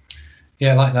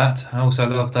 Yeah, I like that. I also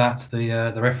love that.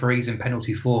 The referees in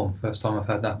penalty form. First time I've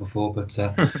heard that before, but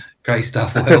great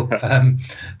stuff, Will.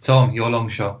 Tom, your long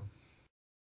shot.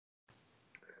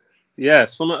 Yeah,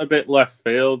 something a bit left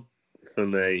field for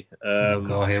me. Oh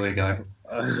God, here we go.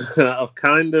 I've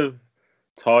kind of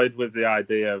toyed with the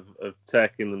idea of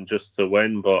taking them just to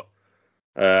win, but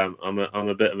I'm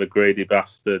a bit of a greedy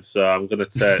bastard, so I'm going to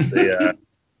take the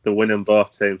winning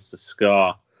both teams to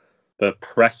score. But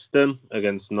Preston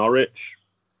against Norwich.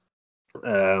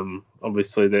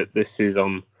 Obviously, this is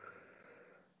on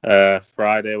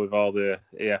Friday with all the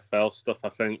EFL stuff, I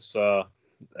think. So,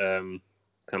 kind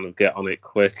of get on it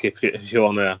quick if you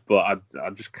want to. But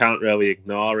I just can't really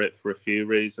ignore it for a few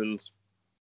reasons.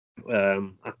 I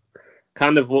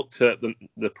kind of looked at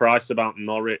the price about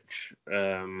Norwich.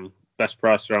 Best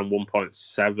price around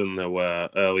 1.7 there were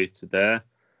earlier today.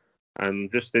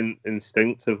 And just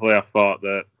instinctively, I thought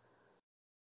that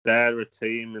they're a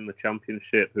team in the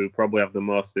Championship who probably have the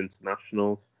most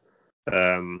internationals,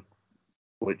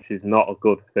 which is not a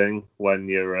good thing when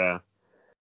you're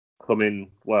coming.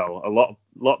 Well, a lot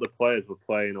of the players were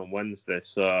playing on Wednesday,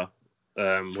 so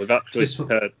we've actually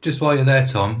just while you're there,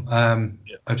 Tom.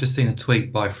 I've just seen a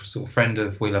tweet by a sort of friend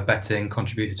of We Love Betting,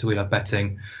 contributor to We Love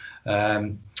Betting.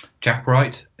 Jack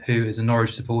Wright, who is a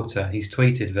Norwich supporter, he's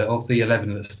tweeted that of the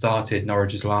 11 that started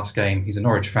Norwich's last game, he's a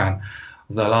Norwich fan,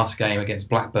 of their last game against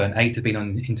Blackburn, 8 have been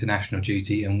on international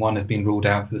duty and 1 has been ruled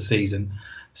out for the season.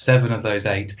 7 of those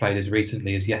 8 played as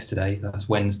recently as yesterday, that's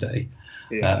Wednesday.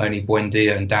 Only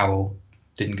Buendia and Dowell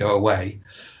didn't go away.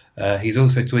 He's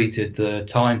also tweeted the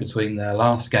time between their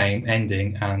last game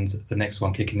ending and the next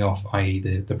one kicking off, i.e.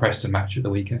 the Preston match at the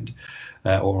weekend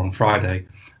or on Friday.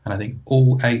 And I think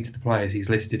all 8 of the players he's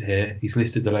listed here, he's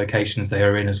listed the locations they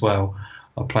are in as well,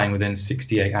 are playing within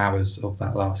 68 hours of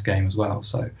that last game as well.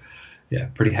 So, yeah,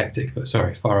 pretty hectic, but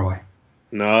sorry, far away.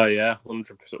 No, yeah,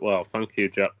 100%. Well, thank you,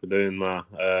 Jack, for doing my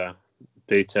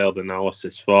detailed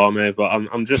analysis for me. But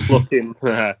I'm just looking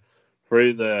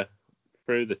through the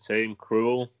team.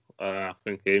 Krul, I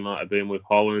think he might have been with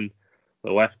Holland.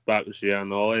 The left back was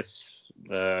Giannolis.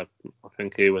 I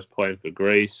think he was playing for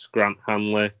Greece. Grant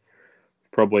Hanley,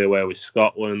 probably away with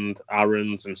Scotland.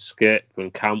 Aarons and Skip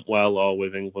and Cantwell, all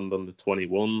with England under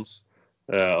 21s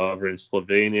over in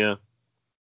Slovenia.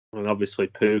 And obviously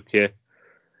Pukki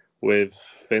with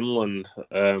Finland.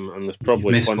 And there's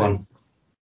probably one.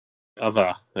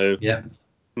 Other who? Yeah.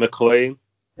 McLean.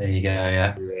 There you go,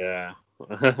 yeah. Yeah.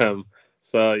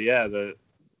 So, yeah,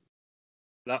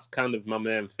 that's kind of my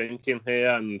main thinking here.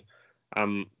 And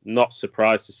I'm not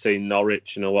surprised to see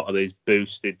Norwich in a lot of these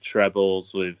boosted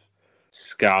trebles with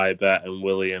Sky Bet and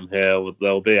William Hill.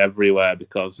 They'll be everywhere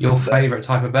because... Your favourite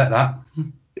type of bet, that?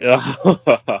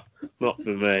 Not for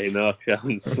me, no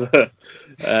chance.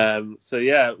 So,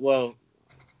 yeah, well,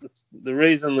 the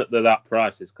reason that they're that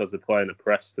price is because they're playing a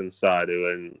Preston side who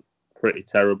are in pretty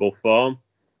terrible form.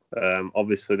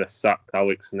 Obviously, they sacked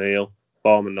Alex Neil,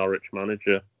 former Norwich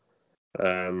manager,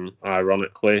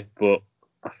 ironically, but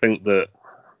I think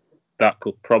that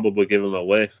could probably give them a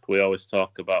lift. We always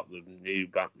talk about the new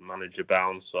manager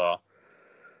bounce or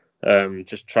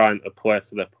just trying to play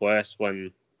for their place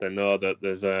when they know that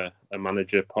there's a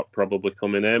manager probably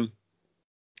coming in.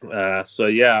 So,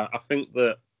 yeah, I think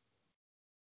that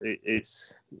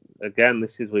it's, again,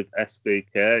 this is with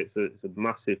SBK. It's a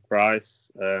massive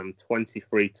price,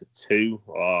 23-2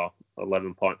 or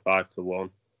 11.5 to 1,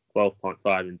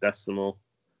 12.5 in decimal.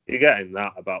 You're getting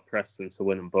that about Preston to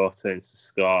win and both teams to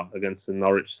score against the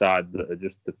Norwich side that are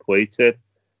just depleted.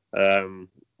 I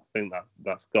think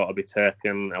that's got to be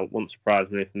taken. It wouldn't surprise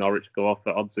me if Norwich go off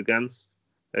at odds against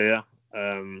here.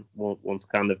 Once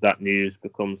kind of that news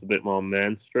becomes a bit more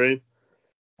mainstream.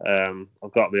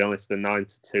 I've got to be honest, the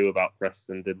 9-2 about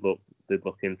Preston did look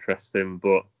interesting,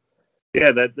 but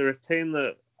yeah, they're a team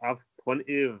that have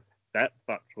plenty of depth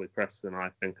actually. Preston, I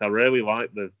think I really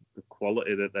like the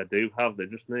quality that they do have. They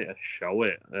just need to show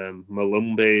it.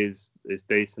 Malumbi is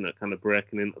decent at kind of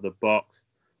breaking into the box.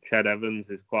 Ched Evans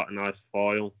is quite a nice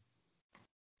foil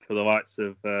for the likes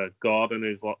of Gordon,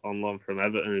 who's on loan from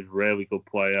Everton, who's a really good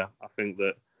player. I think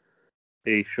that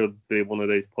he should be one of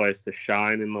these players to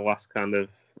shine in the last kind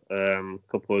of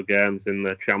couple of games in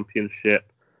the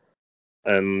Championship.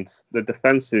 And the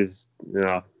defence is,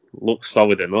 looks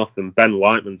solid enough. And Ben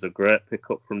Whiteman's a great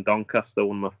pickup from Doncaster,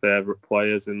 one of my favourite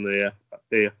players in the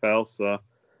EFL. So,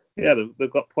 yeah,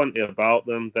 they've got plenty about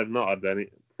them. They've not had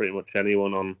pretty much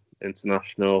anyone on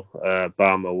international,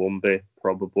 bar Malumbi,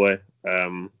 probably.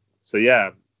 So, yeah,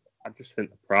 I just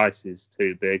think the price is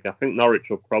too big. I think Norwich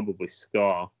will probably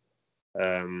score.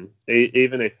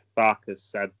 Even if Barker's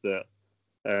said that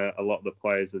a lot of the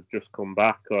players have just come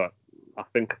back, or I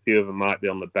think a few of them might be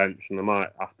on the bench and they might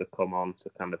have to come on to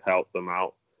kind of help them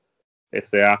out if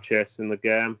they are chasing the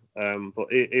game.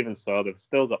 But even so, they've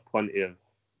still got plenty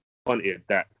of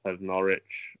depth of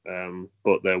Norwich,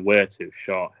 but they're way too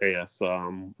short here. So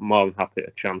I'm more than happy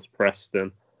to chance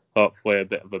Preston. Hopefully a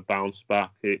bit of a bounce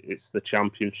back. It's the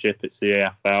Championship, it's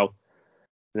the AFL.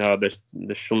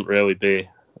 There shouldn't really be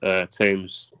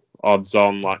teams odds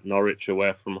on like Norwich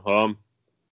away from home,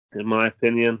 in my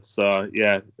opinion. So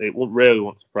yeah, it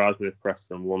won't surprise me if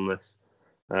Preston won this.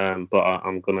 But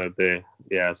I'm going to be,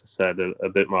 as I said, a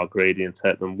bit more greedy and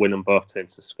take them winning both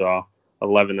teams to score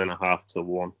 11.5 to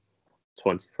 1,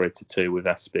 23-2 with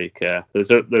SBK.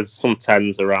 There's some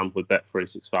 10s around with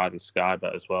Bet365 and Sky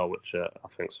Bet as well, which I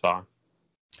think's fine.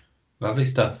 Lovely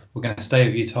stuff. We're going to stay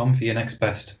with you, Tom, for your next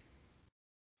best.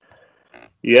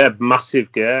 Yeah,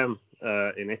 massive game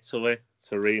in Italy.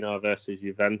 Torino versus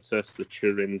Juventus, the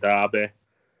Turin derby.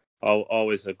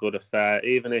 Always a good affair,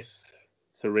 even if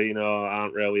Torino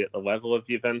aren't really at the level of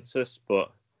Juventus.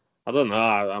 But I don't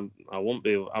know. I won't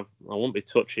be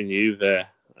touching Juve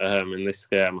in this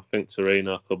game. I think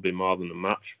Torino could be more than a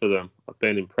match for them. I've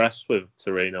been impressed with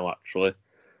Torino actually.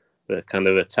 The kind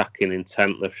of attacking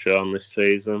intent they've shown this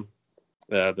season.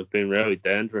 They've been really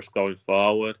dangerous going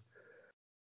forward.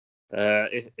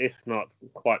 if not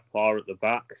quite far at the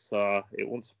back. So it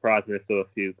wouldn't surprise me if there were a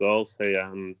few goals here.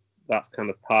 And that's kind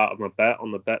of part of my bet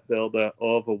on the bet builder.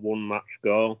 Over one match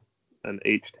goal and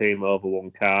each team over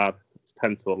one card. It's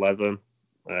 10 to 11.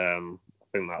 I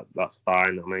think that's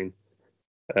fine. I mean,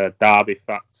 Derby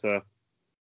factor.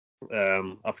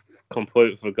 I've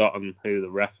completely forgotten who the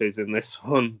ref is in this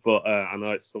one, but I know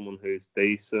it's someone who's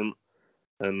decent.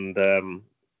 And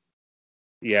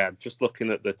just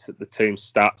looking at the team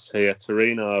stats here,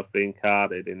 Torino have been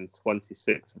carded in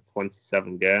 26 of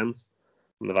 27 games,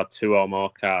 and they've had 2 or more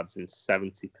cards in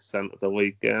 70% of the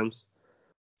league games.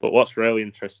 But what's really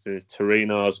interesting is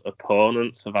Torino's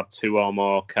opponents have had 2 or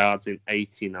more cards in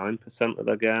 89% of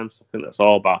their games. I think that's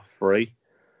all but 3.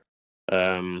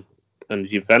 And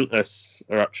Juventus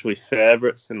are actually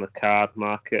favourites in the card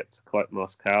market to collect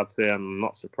most cards here, and I'm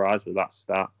not surprised with that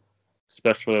stat,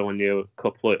 especially when you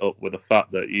couple it up with the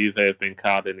fact that Juve have been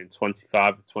carded in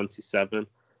 25 of 27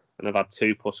 and have had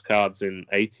 2+ cards in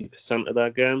 80% of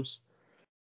their games.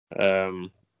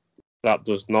 That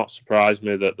does not surprise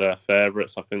me that they're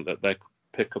favourites. I think that they could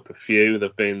pick up a few.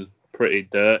 They've been pretty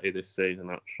dirty this season,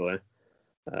 actually.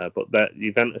 But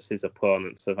Juventus'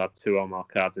 opponents have had 2 or more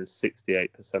cards in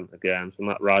 68% of games, and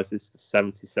that rises to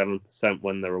 77%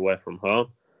 when they're away from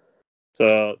home.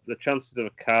 So the chances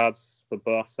of cards for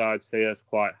both sides here is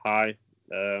quite high.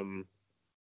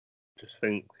 Just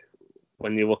think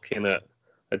when you're looking at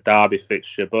a derby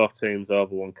fixture, both teams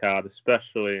over one card,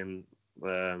 especially in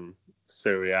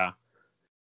Serie A,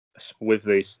 with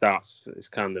these stats, it's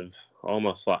kind of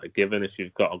almost like a given if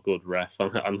you've got a good ref.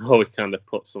 I know we kind of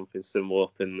put something similar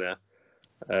up in there.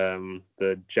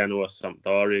 The Genoa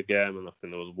Sampdoria game, and I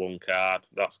think there was 1 card.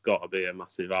 That's got to be a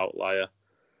massive outlier.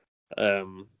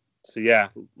 So yeah,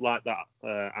 like that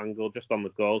angle, just on the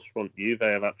goals front, Juve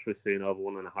have actually seen over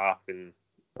 1.5 in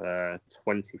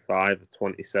 25 of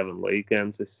 27 league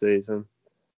games this season.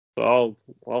 But all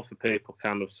for people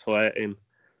kind of slating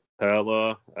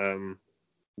Pirlo.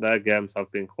 Their games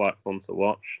have been quite fun to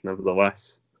watch,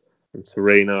 nevertheless. And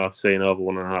Torino have seen over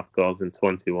 1.5 goals in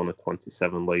 21 of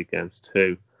 27 league games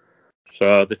too.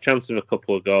 So the chance of a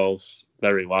couple of goals,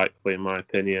 very likely in my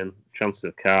opinion. Chance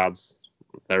of cards,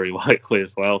 very likely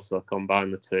as well. So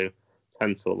combine the two,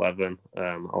 10 to 11.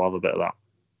 I'll have a bit of that.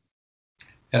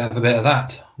 You'll have a bit of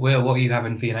that. Will, what are you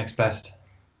having for your next best?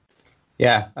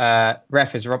 Yeah,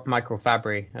 ref is Michael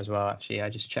Fabry as well, actually. I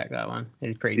just checked that one.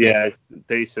 He's pretty good. Yeah,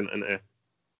 decent, isn't he?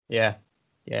 Yeah,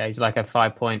 he's like a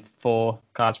 5.4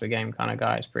 cards per game kind of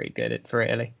guy. It's pretty good for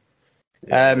Italy.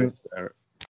 My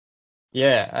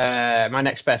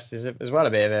next best is as well a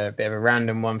bit of a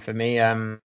random one for me.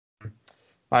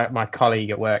 My colleague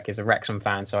at work is a Wrexham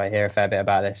fan, so I hear a fair bit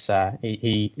about this.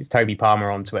 He's Toby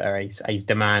Palmer on Twitter. He's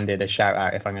demanded a shout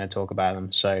out if I'm going to talk about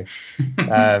them. So,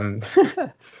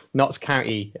 Notts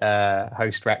County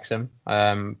host Wrexham.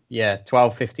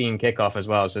 12:15 kickoff as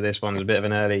well. So this one's a bit of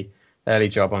an early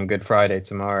job on Good Friday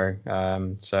tomorrow.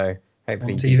 So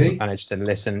hopefully people manage to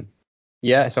listen.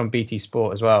 Yeah, it's on BT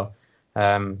Sport as well.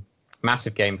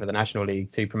 Massive game for the National League.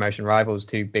 2 promotion rivals,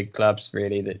 2 big clubs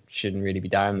really that shouldn't really be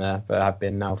down there, but have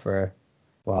been now for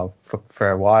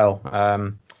a while.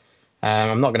 I'm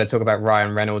not going to talk about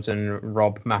Ryan Reynolds and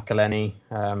Rob McElhenney.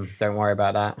 Don't worry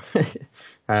about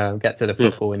that. Get to the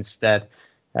football instead.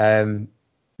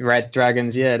 Red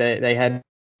Dragons, they head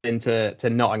into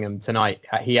Nottingham tonight.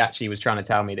 He actually was trying to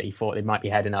tell me that he thought they might be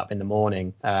heading up in the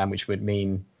morning, which would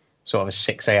mean sort of a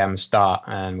 6 a.m. start,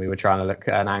 and we were trying to look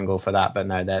at an angle for that, but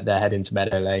no, they're heading to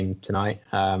Meadow Lane tonight.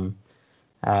 They're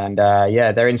in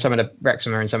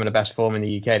Wrexham are in some of the best form in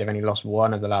the UK. They've only lost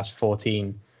 1 of the last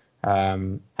 14. But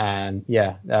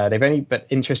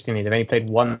interestingly, they've only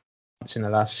played once in the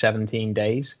last 17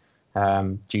 days,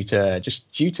 due to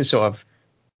sort of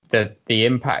the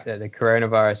impact that the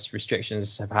coronavirus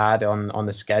restrictions have had on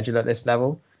the schedule at this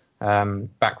level.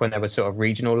 Back when there were sort of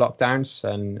regional lockdowns,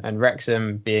 and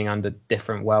Wrexham being under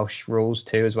different Welsh rules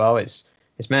too as well, it's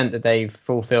meant that they've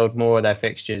fulfilled more of their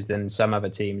fixtures than some other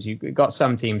teams. You've got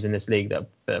some teams in this league that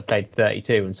have played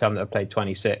 32 and some that have played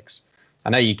 26. I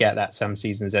know you get that some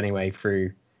seasons anyway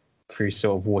through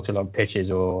sort of waterlogged pitches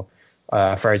or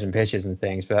frozen pitches and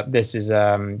things, but this is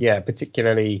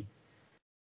particularly.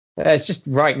 It's just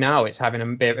right now it's having a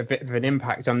bit of an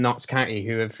impact on Notts County,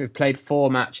 who have played 4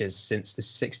 matches since the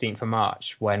 16th of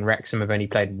March, when Wrexham have only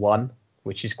played 1,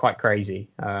 which is quite crazy.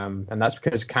 And that's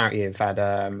because County have had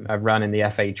a run in the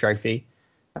FA Trophy.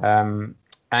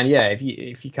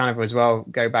 If you kind of as well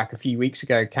go back a few weeks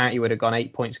ago, County would have gone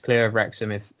 8 points clear of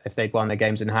Wrexham if they'd won their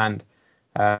games in hand.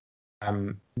 That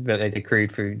they'd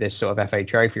accrued through this sort of FA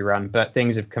Trophy run. But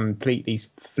things have completely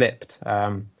flipped.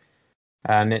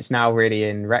 And it's now really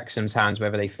in Wrexham's hands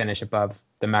whether they finish above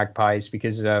the Magpies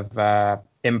because of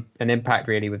an impact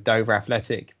really with Dover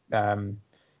Athletic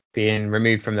being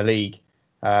removed from the league.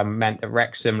 Meant that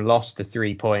Wrexham lost the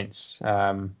 3 points.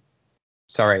 The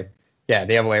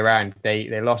other way around.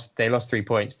 They lost 3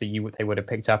 points that they would have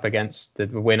picked up against the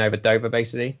win over Dover,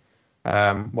 basically.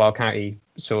 While County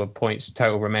sort of points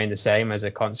total remained the same as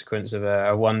a consequence of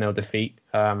a 1-0 defeat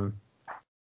at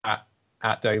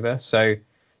Dover. So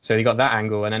they got that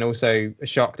angle, and then also a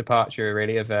shock departure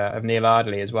really of Neil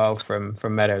Ardley as well from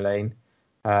Meadow Lane,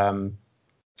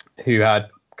 who had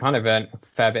kind of earned a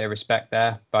fair bit of respect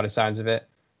there by the sounds of it.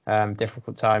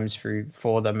 Difficult times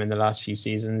for them in the last few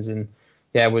seasons, and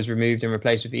was removed and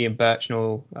replaced with Ian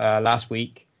Birchnell last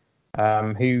week,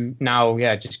 who now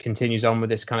just continues on with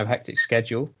this kind of hectic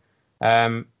schedule.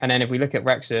 And then if we look at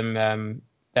Wrexham,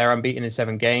 they're unbeaten in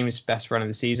 7 games, best run of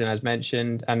the season as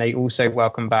mentioned, and they also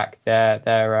welcome back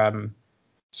their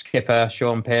skipper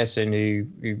Sean Pearson, who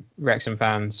Wrexham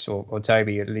fans or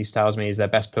Toby at least tells me is their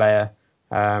best player.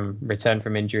 Returned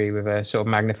from injury with a sort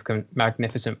of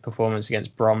magnificent performance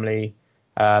against Bromley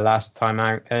last time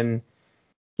out, and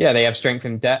they have strength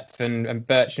and depth, and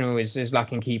Birchnell is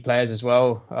lacking key players as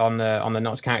well on the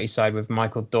Notts County side with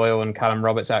Michael Doyle and Callum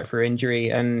Roberts out for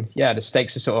injury, and the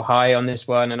stakes are sort of high on this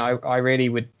one, and I really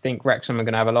would think Wrexham are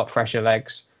going to have a lot fresher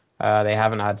legs. They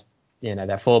haven't had,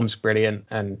 their form's brilliant,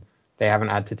 and they haven't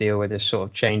had to deal with this sort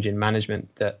of change in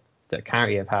management that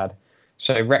County have had.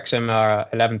 So Wrexham are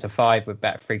 11-5 with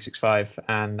Bet365,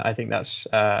 and I think that's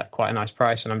quite a nice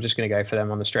price, and I'm just going to go for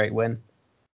them on the straight win.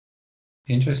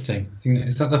 Interesting.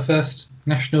 Is that the first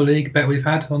National League bet we've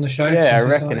had on the show? Yeah, I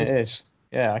reckon it is.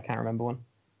 Yeah, I can't remember one.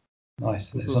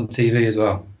 Nice. It's on TV as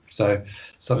well. So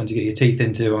something to get your teeth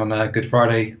into on Good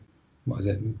Friday. What is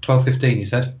it? 12:15 you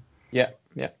said? Yeah.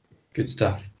 Good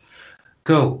stuff.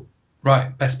 Cool.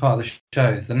 Right, best part of the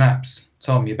show, the naps.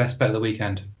 Tom, your best bet of the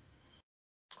weekend.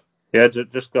 Yeah,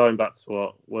 just going back to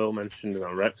what Will mentioned in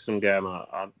the Wrexham game,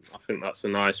 I think that's a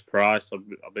nice price.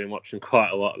 I've been watching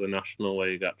quite a lot of the National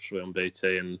League actually on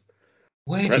BT. And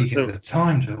where do you get the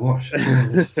time to watch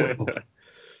football?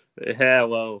 Yeah,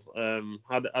 well,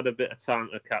 had a bit of time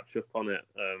to catch up on it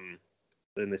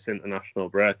in this international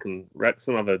break, and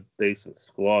Wrexham have a decent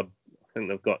squad. I think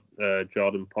they've got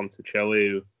Jordan Ponticelli,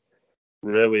 who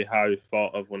really highly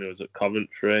thought of when he was at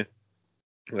Coventry.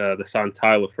 They signed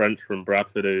Tyler French from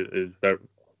Bradford, who's very,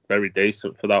 very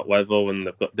decent for that level, and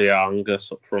they've got Dia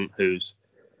Angus up front, who's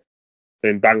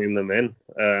been banging them in.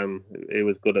 He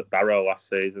was good at Barrow last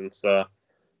season, so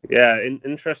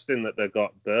interesting that they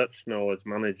got Birchnell as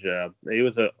manager. He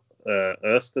was at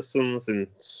Östersunds in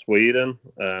Sweden,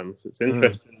 so it's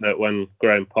interesting that when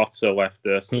Graham Potter left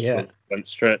Östersund, went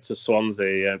straight to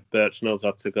Swansea. Birchnell's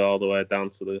had to go all the way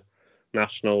down to the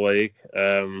National League.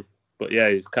 But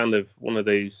he's kind of one of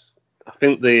these. I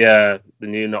think the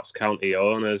new Notts County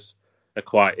owners are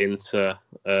quite into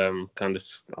I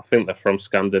think they're from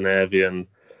Scandinavia, and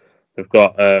they've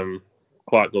got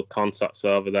quite good contacts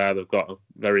over there. They've got a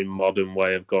very modern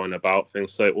way of going about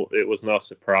things, so it was no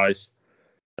surprise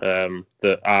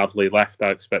that Ardley left. I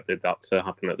expected that to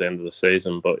happen at the end of the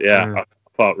season, but I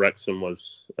thought Wrexham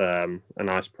was a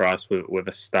nice price with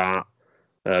a start.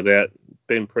 They've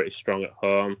been pretty strong at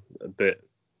home, a bit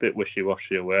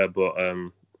wishy-washy away, but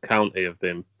County have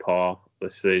been poor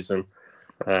this season,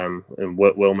 and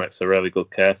Will makes a really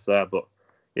good case there. But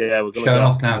we're going to go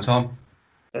off now, Tom.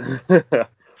 We're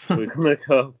going to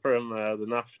go from the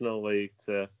National League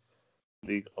to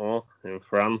Ligue 1 in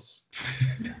France,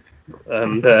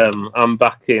 and I'm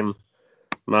backing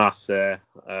Marseille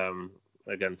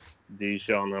against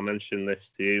Dijon. I mentioned this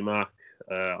to you, Mark,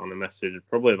 on a message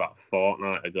probably about a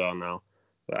fortnight ago now.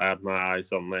 But I had my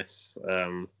eyes on this.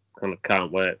 Kind of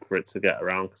can't wait for it to get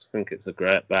around because I think it's a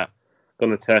great bet.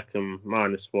 Going to take them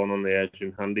 -1 on the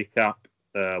Asian handicap,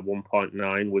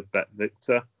 1.9 with Bet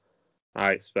Victor.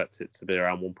 I expect it to be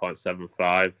around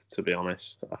 1.75. To be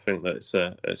honest, I think that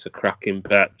it's a cracking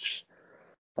bet.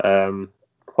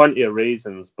 Plenty of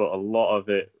reasons, but a lot of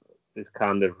it is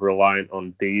kind of reliant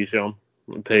on Dijon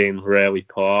being really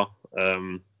poor.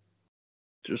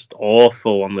 Just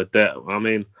awful on the day. I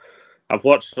mean, I've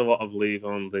watched a lot of Ligue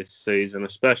 1 this season,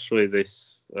 especially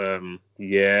this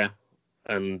year,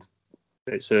 and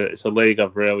it's a league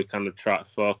I've really kind of tried to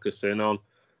focus in on.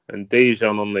 And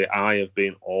Dijon on the eye have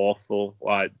been awful.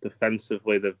 Like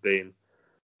defensively, they've been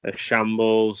a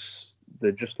shambles.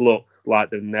 They just look like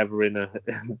they're never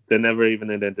even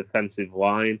in a defensive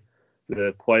line.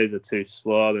 The players are too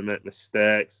slow. They make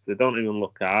mistakes. They don't even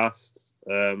look arsed,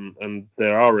 and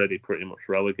they're already pretty much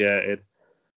relegated.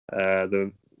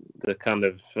 the kind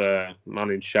of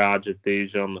man in charge of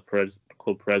Dijon, the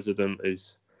club president,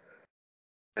 is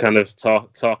kind of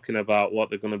talking about what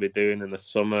they're going to be doing in the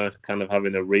summer, kind of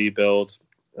having a rebuild.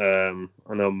 I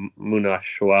know Mouna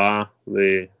Chouard,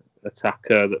 the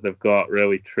attacker that they've got,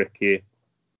 really tricky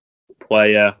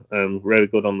player, really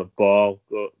good on the ball,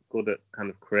 good at kind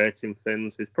of creating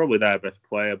things. He's probably their best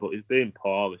player, but he's been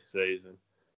poor this season.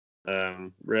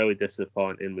 Really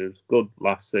disappointing. He was good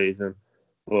last season,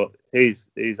 but he's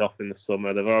off in the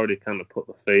summer. They've already kind of put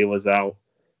the feelers out.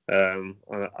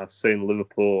 I've seen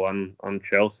Liverpool and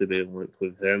Chelsea being linked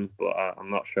with him, but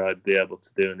I'm not sure I'd be able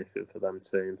to do anything for them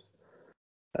teams.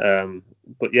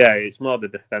 But yeah, it's more the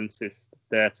defensive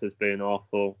data's been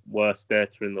awful. Worst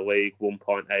data in the league,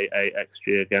 1.88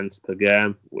 XG against per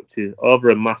game, which is over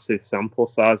a massive sample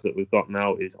size that we've got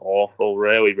now, is awful.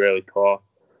 Really, really poor.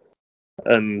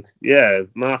 And yeah,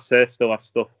 Marseille still have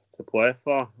stuff to play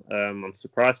for. I'm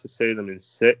surprised to see them in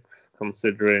 6th,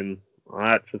 considering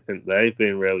I actually think they've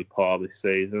been really poor this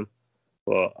season.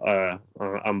 But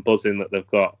I'm buzzing that they've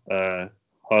got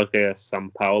Jorge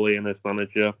Sampaoli in as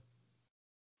manager.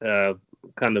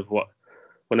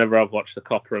 Whenever I've watched the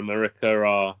Copa America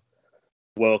or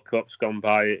World Cups gone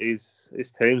by,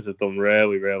 his teams have done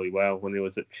really, really well. When he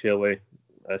was at Chile,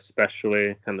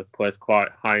 especially, kind of plays quite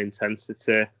high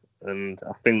intensity. And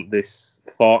I think this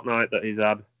fortnight that he's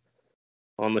had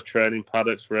on the training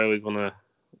paddock's really gonna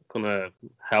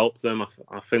help them.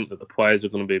 I think that the players are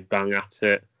going to be bang at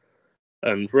it.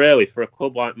 And really, for a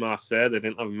club like Marseille, they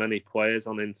didn't have many players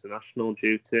on international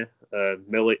duty.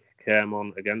 Milik came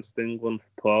on against England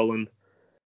for Poland,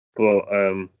 but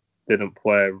didn't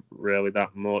play really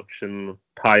that much. And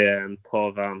Payet and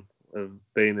Thauvin have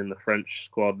been in the French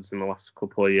squads in the last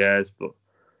couple of years, but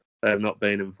they've not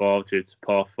been involved due to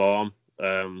poor form.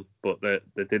 But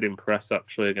they did impress,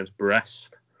 actually, against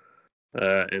Brest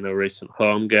in a recent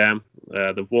home game.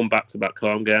 They've won back-to-back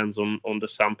home games under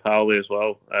Sampaoli as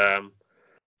well,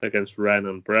 against Rennes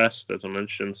and Brest, as I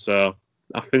mentioned. So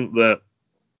I think that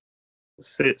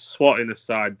swatting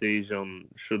aside Dijon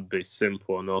should be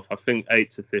simple enough. I think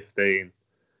 8-15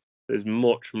 is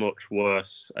much, much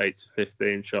worse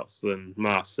 8-15 shots than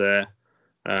Marseille.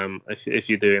 If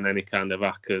you're doing any kind of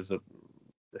ACCAs,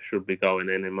 they should be going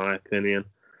in my opinion.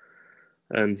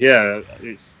 And yeah,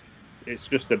 it's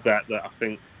just a bet that I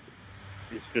think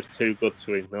it's just too good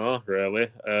to ignore,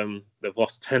 really. They've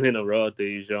lost 10 in a row,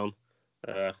 Dijon.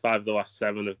 5 of the last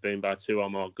 7 have been by 2 or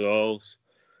more goals.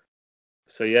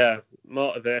 So yeah,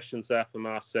 motivation's there for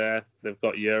Marseille. They've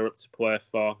got Europe to play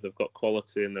for. They've got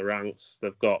quality in the ranks.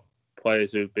 They've got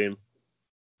players who've been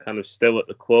kind of still at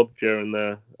the club during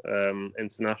the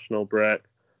international break,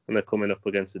 and they're coming up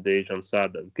against the Dijon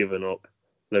side that have given up.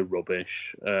 They're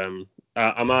rubbish.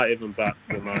 I might even back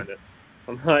the -2,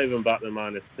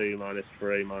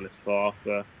 -3, -4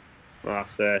 for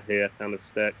Marseille here, kind of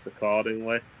stakes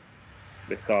accordingly,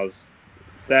 because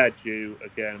they're due a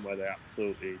game where they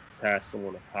absolutely tear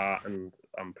someone apart, and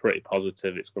I'm pretty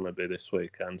positive it's going to be this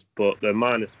weekend. But the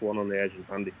 -1 on the Asian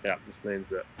handicap just means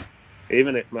that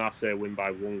even if Marseille win by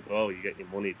 1 goal, you get your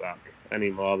money back. Any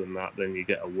more than that, then you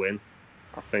get a win.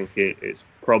 I think it's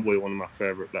probably one of my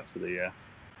favourite bets of the year.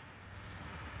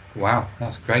 Wow,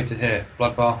 that's great to hear.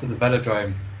 Bloodbath at the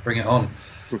Velodrome. Bring it on.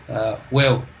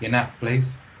 Will, your nap,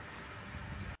 please.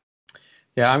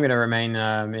 Yeah, I'm going to remain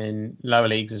in lower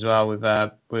leagues as well with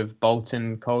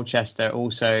Bolton, Colchester.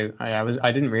 Also,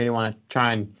 I didn't really want to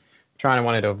I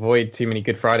wanted to avoid too many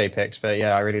Good Friday picks, but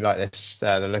yeah, I really like this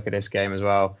the look of this game as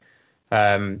well.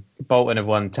 Bolton have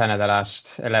won 10 of the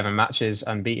last 11 matches,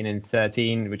 unbeaten in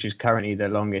 13, which is currently the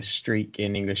longest streak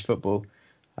in English football.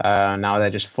 Now they're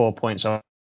just 4 points off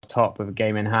top with a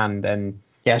game in hand, and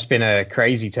yeah, it's been a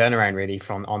crazy turnaround really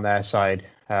on their side.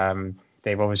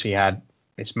 They've obviously had,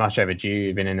 it's much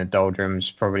overdue, been in the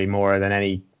doldrums probably more than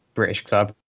any British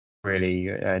club really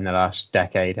in the last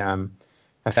decade. A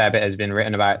fair bit has been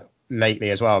written about lately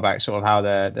as well about sort of how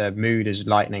the mood is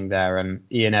lightening there, and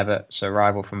Ian Everts, a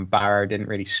rival from Barrow, didn't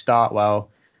really start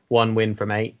well. 1 win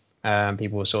from 8.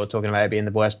 People were sort of talking about it being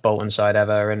the worst Bolton side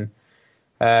ever, and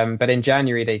but in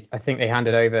January I think they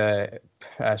handed over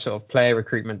sort of player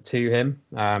recruitment to him,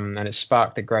 and it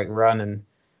sparked a great run, and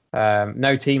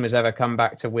no team has ever come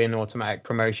back to win automatic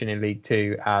promotion in League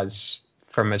Two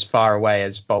from as far away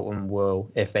as Bolton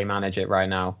will if they manage it right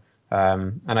now.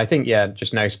 And I think, yeah,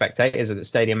 just no spectators at the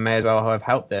stadium may as well have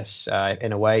helped this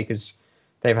in a way, because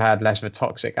they've had less of a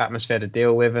toxic atmosphere to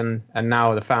deal with, and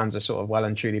now the fans are sort of well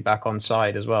and truly back on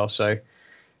side as well. So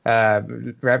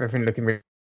everything looking really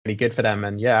good for them.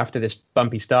 And yeah, after this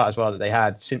bumpy start as well that they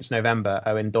had since November,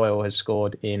 Owen Doyle has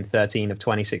scored in 13 of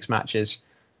 26 matches.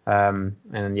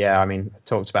 And yeah, I mean, I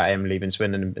talked about him leaving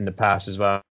Swindon in the past as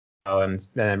well, and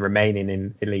then remaining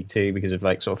in League Two because of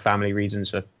like sort of family reasons,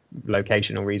 for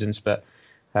locational reasons. But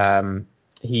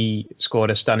he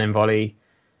scored a stunning volley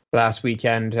last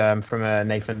weekend from a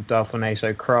Nathan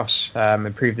Dalfoneso cross,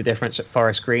 improved the difference at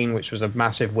Forest Green, which was a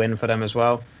massive win for them as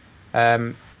well.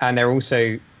 And they're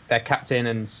also, their captain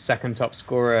and second top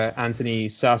scorer, Anthony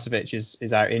Sarcevic,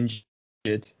 is out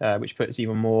injured, which puts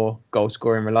even more goal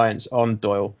scoring reliance on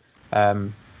Doyle.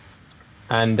 Just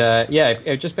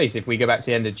basically, if we go back to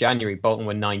the end of January, Bolton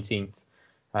were 19th.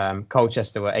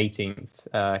 Colchester were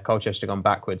 18th. Colchester gone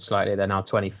backwards slightly. They're now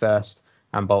 21st,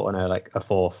 and Bolton are like a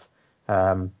 4th.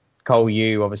 Col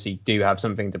U obviously do have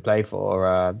something to play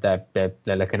for. They're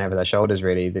looking over their shoulders,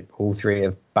 really. All three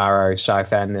of Barrow,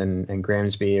 Southend and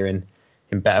Grimsby are in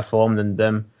better form than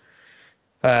them.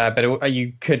 But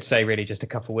you could say really just a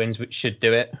couple wins which should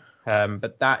do it.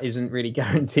 But that isn't really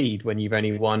guaranteed when you've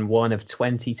only won one of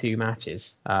 22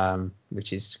 matches,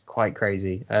 which is quite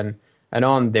crazy. And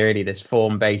on really this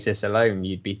form basis alone,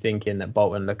 you'd be thinking that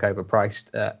Bolton look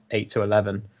overpriced at 8 to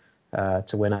 11 to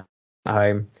win at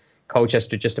home.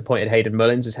 Colchester just appointed Hayden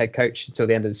Mullins as head coach until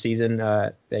the end of the season.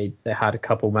 They had a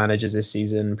couple managers this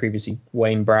season, previously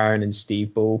Wayne Brown and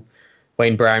Steve Ball.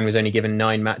 Wayne Brown was only given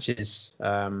 9 matches. They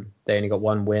only got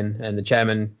 1 win, and the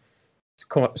chairman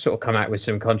sort of come out with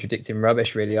some contradicting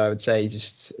rubbish, really, I would say.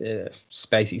 Just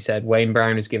basically said Wayne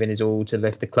Brown has given his all to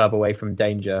lift the club away from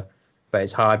danger, but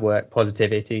his hard work,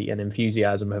 positivity and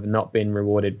enthusiasm have not been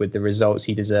rewarded with the results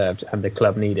he deserved and the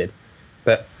club needed.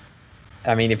 But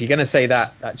I mean, if you're going to say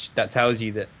that tells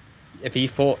you that if he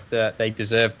thought that they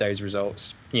deserved those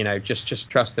results, just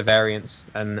trust the variance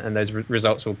and those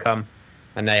results will come,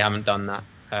 and they haven't done that.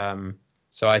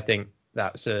 So I think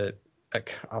that's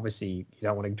obviously you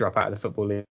don't want to drop out of the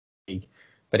Football League,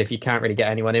 but if you can't really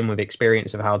get anyone in with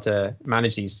experience of how to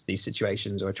manage these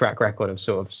situations or a track record of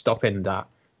sort of stopping that,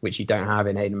 which you don't have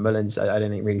in Hayden Mullins, I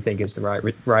don't really think it's the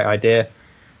right idea.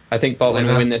 I think Bolton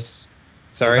will win this.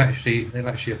 Sorry, they've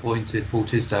actually appointed Paul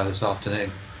Tisdale this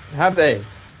afternoon. Have they?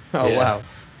 Oh yeah. Wow.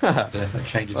 I don't know if that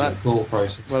changes your thought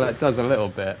process. Well, it does a little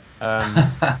bit.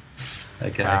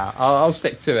 Okay. I'll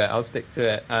stick to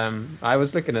it. I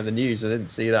was looking at the news. I didn't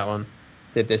see that one.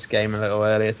 Did this game a little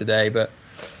earlier today, but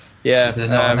yeah. Is there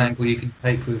not an angle you can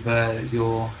take with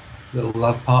your little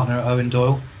love partner, Owen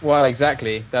Doyle? Well,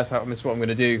 exactly. That's what I'm going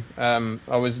to do.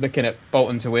 I was looking at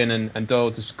Bolton to win and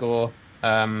Doyle to score.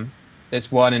 It's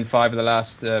 1 in 5 of the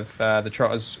last of the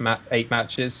Trotters 8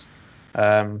 matches,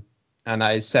 and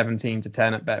that is 17 to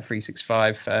 10 at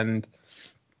Bet365. And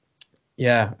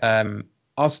yeah,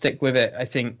 I'll stick with it. I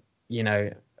think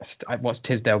what's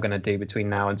Tisdale going to do between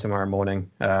now and tomorrow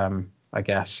morning? I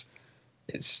guess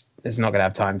it's not going to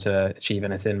have time to achieve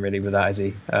anything really with that, is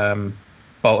he?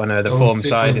 Bolton are the form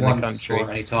side in the country.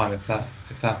 Any time if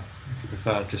you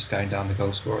prefer just going down the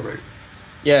goal scorer route.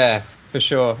 Yeah. For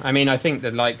sure. I mean, I think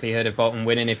the likelihood of Bolton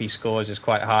winning if he scores is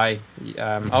quite high.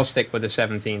 I'll stick with the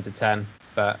 17 to 10,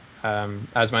 but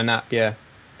as my nap, yeah.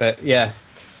 But yeah,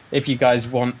 if you guys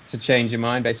want to change your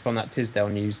mind based on that Tisdale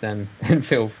news, then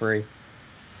feel free.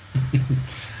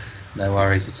 No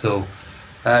worries at all.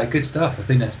 Good stuff. I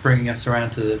think that's bringing us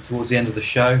around towards the end of the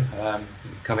show.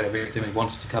 We've covered everything we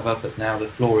wanted to cover, but now the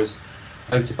floor is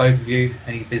over to both of you.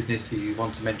 Any business that you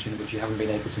want to mention which you haven't been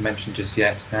able to mention just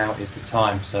yet, now is the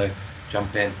time. So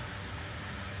jump in.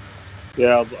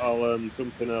 Yeah, I'll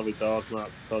jump in early doors, Matt,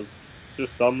 because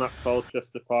just on that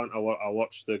Colchester point, I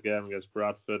watched the game against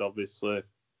Bradford, obviously,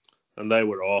 and they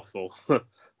were awful.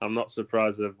 I'm not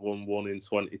surprised they've won 1 in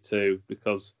 22,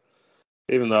 because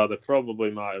even though they probably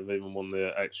might have even won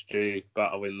the XG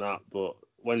battle in that, but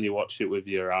when you watch it with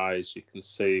your eyes, you can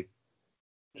see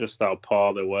just how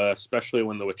poor they were, especially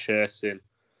when they were chasing.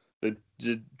 They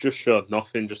just showed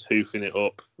nothing, just hoofing it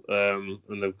up, and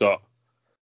they've got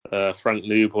Frank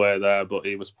Newblay there, but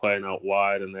he was playing out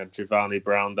wide, and they had Giovanni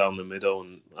Brown down the middle,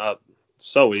 and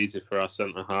so easy for our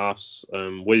centre halves.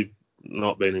 We've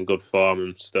not been in good form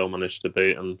and still managed to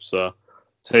beat them. So a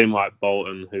team like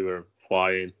Bolton, who are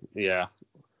flying, yeah,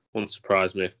 wouldn't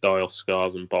surprise me if Doyle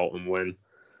scores and Bolton win.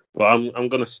 But I'm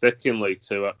going to stick in League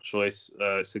Two, actually.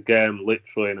 It's a game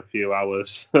literally in a few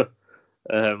hours.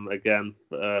 Again,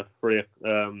 1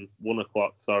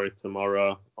 o'clock,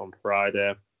 tomorrow on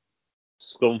Friday.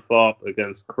 Scunthorpe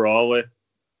against Crawley.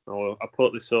 I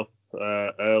put this up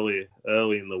early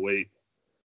in the week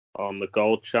on the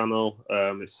Gold Channel.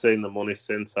 It's seen the money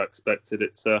since I expected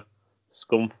it to.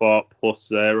 Scunthorpe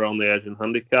 +0 on the edge and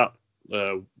handicap.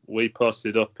 We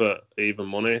posted up at even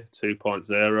money,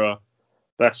 2.0.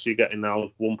 Best you're getting now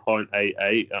is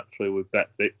 1.88 actually with Bet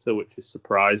Victor, which is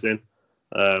surprising.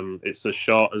 It's as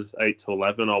short as 8 to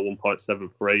 11 or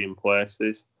 1.73 in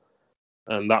places.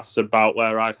 And that's about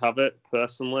where I'd have it,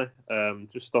 personally.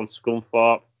 Just on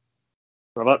Scunthorpe,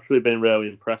 I've actually been really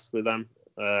impressed with them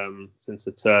since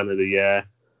the turn of the year.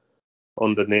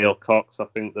 Under Neil Cox, I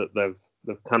think that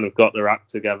they've kind of got their act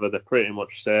together. They're pretty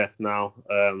much safe now,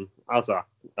 as are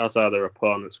their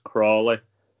opponents, Crawley.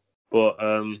 But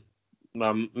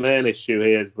my main issue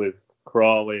here is with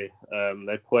Crawley.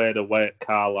 They played away at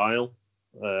Carlisle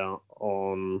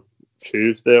on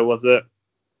Tuesday, was it?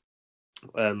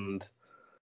 And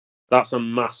that's a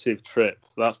massive trip.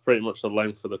 That's pretty much the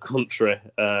length of the country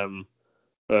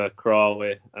for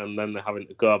Crawley, and then they're having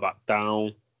to go back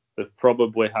down. They've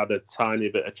probably had a tiny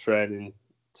bit of training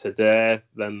today.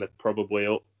 Then they're probably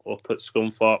up at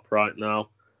Scunthorpe right now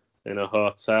in a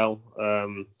hotel.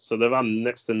 So they've had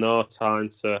next to no time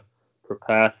to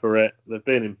prepare for it. They've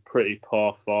been in pretty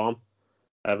poor form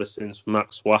ever since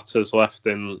Max Watters left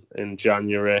in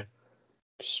January.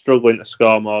 Struggling to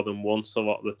score more than once a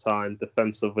lot of the time.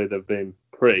 Defensively, they've been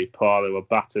pretty poor. They were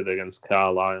battered against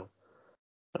Carlisle.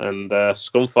 And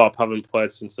Scunthorpe haven't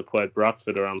played since they played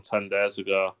Bradford around 10 days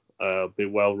ago. Be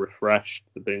well refreshed.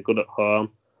 They've been good at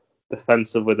home.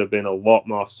 Defensively, they've been a lot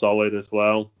more solid as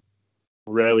well.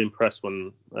 Really impressed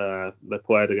when they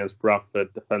played against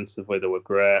Bradford. Defensively, they were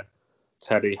great.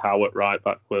 Teddy Howard, right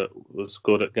back, was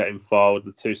good at getting forward.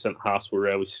 The two centre-halves were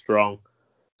really strong.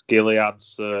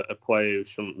 Gilead's a player who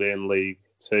shouldn't be in League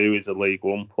 2. He's a League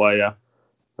 1 player.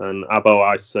 And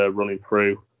Abo Isa running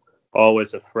through,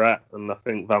 always a threat. And I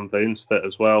think Van Veen's fit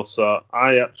as well. So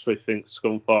I actually think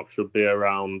Scunthorpe should be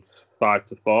around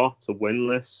 5-4 to win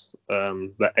this. They're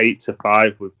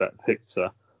 8-5 with Bet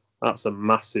Victor. That's a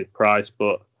massive price.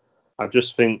 But I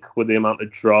just think with the amount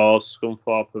of draws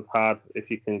Scunthorpe have had,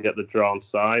 if you can get the drawn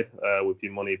side with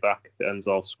your money back if it ends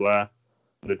all square,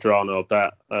 the draw no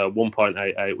bet,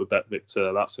 1.88 with Bet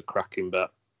Victor, that's a cracking bet.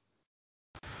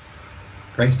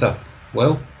 Great stuff.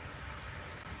 Will?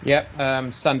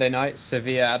 Yep, Sunday night,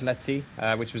 Sevilla Atleti,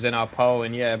 which was in our poll,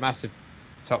 and yeah, massive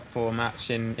top four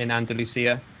match in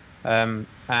Andalusia. Neither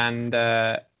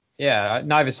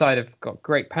side have got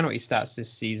great penalty stats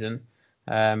this season,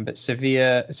 but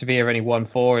Sevilla only won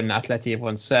 4 and Atleti have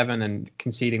won 7, and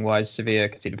conceding wise, Sevilla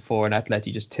conceded 4 and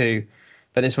Atleti just 2.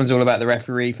 But this one's all about the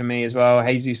referee for me as well.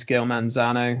 Jesus Gil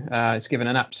Manzano. It's given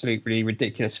an absolutely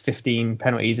ridiculous 15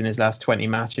 penalties in his last 20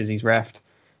 matches he's reffed.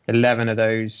 11 of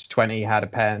those 20 had a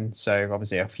pen. So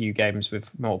obviously a few games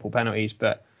with multiple penalties,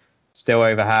 but still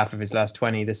over half of his last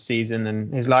 20 this season.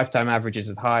 And his lifetime average is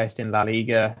the highest in La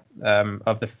Liga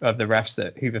of the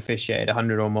refs who've officiated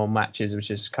 100 or more matches,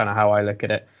 which is kind of how I look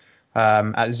at it,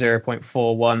 at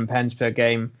 0.41 pens per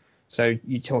game. So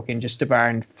you're talking just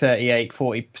around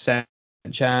 40%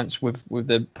 chance with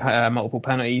the multiple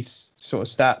penalties sort of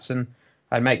stats, and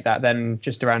I'd make that then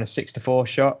just around a 6-4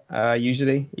 shot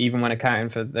usually, even when accounting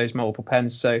for those multiple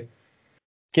pens. So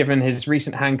given his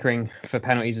recent hankering for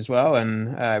penalties as well,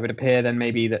 and it would appear then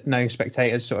maybe that no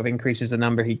spectators sort of increases the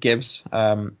number he gives,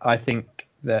 I think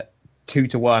that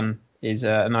 2-1 is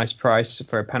a nice price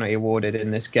for a penalty awarded in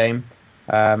this game.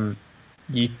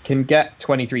 You can get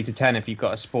 23-10 if you've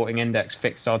got a Sporting Index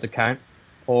fixed odds account.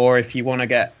 Or if you want to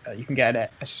get, you can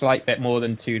get a slight bit more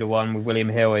than 2-1 with William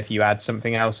Hill if you add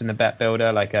something else in the bet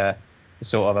builder, like a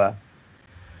sort of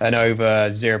an over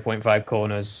 0.5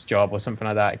 corners job or something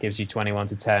like that. It gives you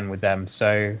 21-10 with them.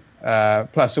 So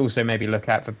plus also maybe look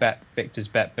out for Bet Victor's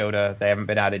bet builder. They haven't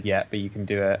been added yet, but you can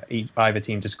do either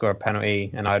team to score a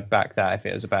penalty, and I'd back that if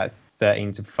it was about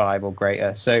 13-5 or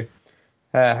greater. So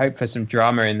hope for some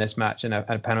drama in this match and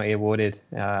a penalty awarded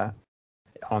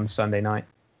on Sunday night.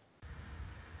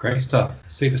 Great stuff.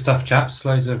 Super stuff, chaps.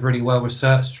 Loads of really well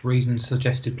researched, reasoned,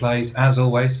 suggested plays. As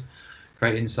always,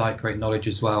 great insight, great knowledge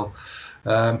as well.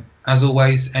 As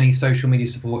always, any social media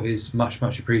support is much,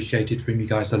 much appreciated from you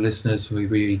guys, the listeners. We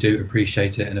really do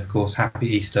appreciate it. And of course,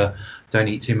 happy Easter. Don't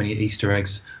eat too many Easter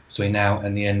eggs between now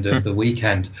and the end of the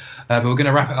weekend. But we're going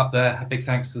to wrap it up there. A big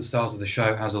thanks to the stars of the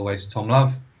show, as always, Tom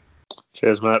Love.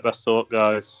 Cheers, mate. Best of luck,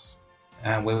 guys.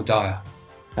 And Will Dyer.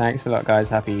 Thanks a lot, guys.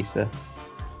 Happy Easter.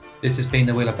 This has been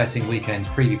the Wheeler Betting Weekend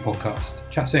Preview Podcast.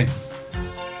 Chat soon.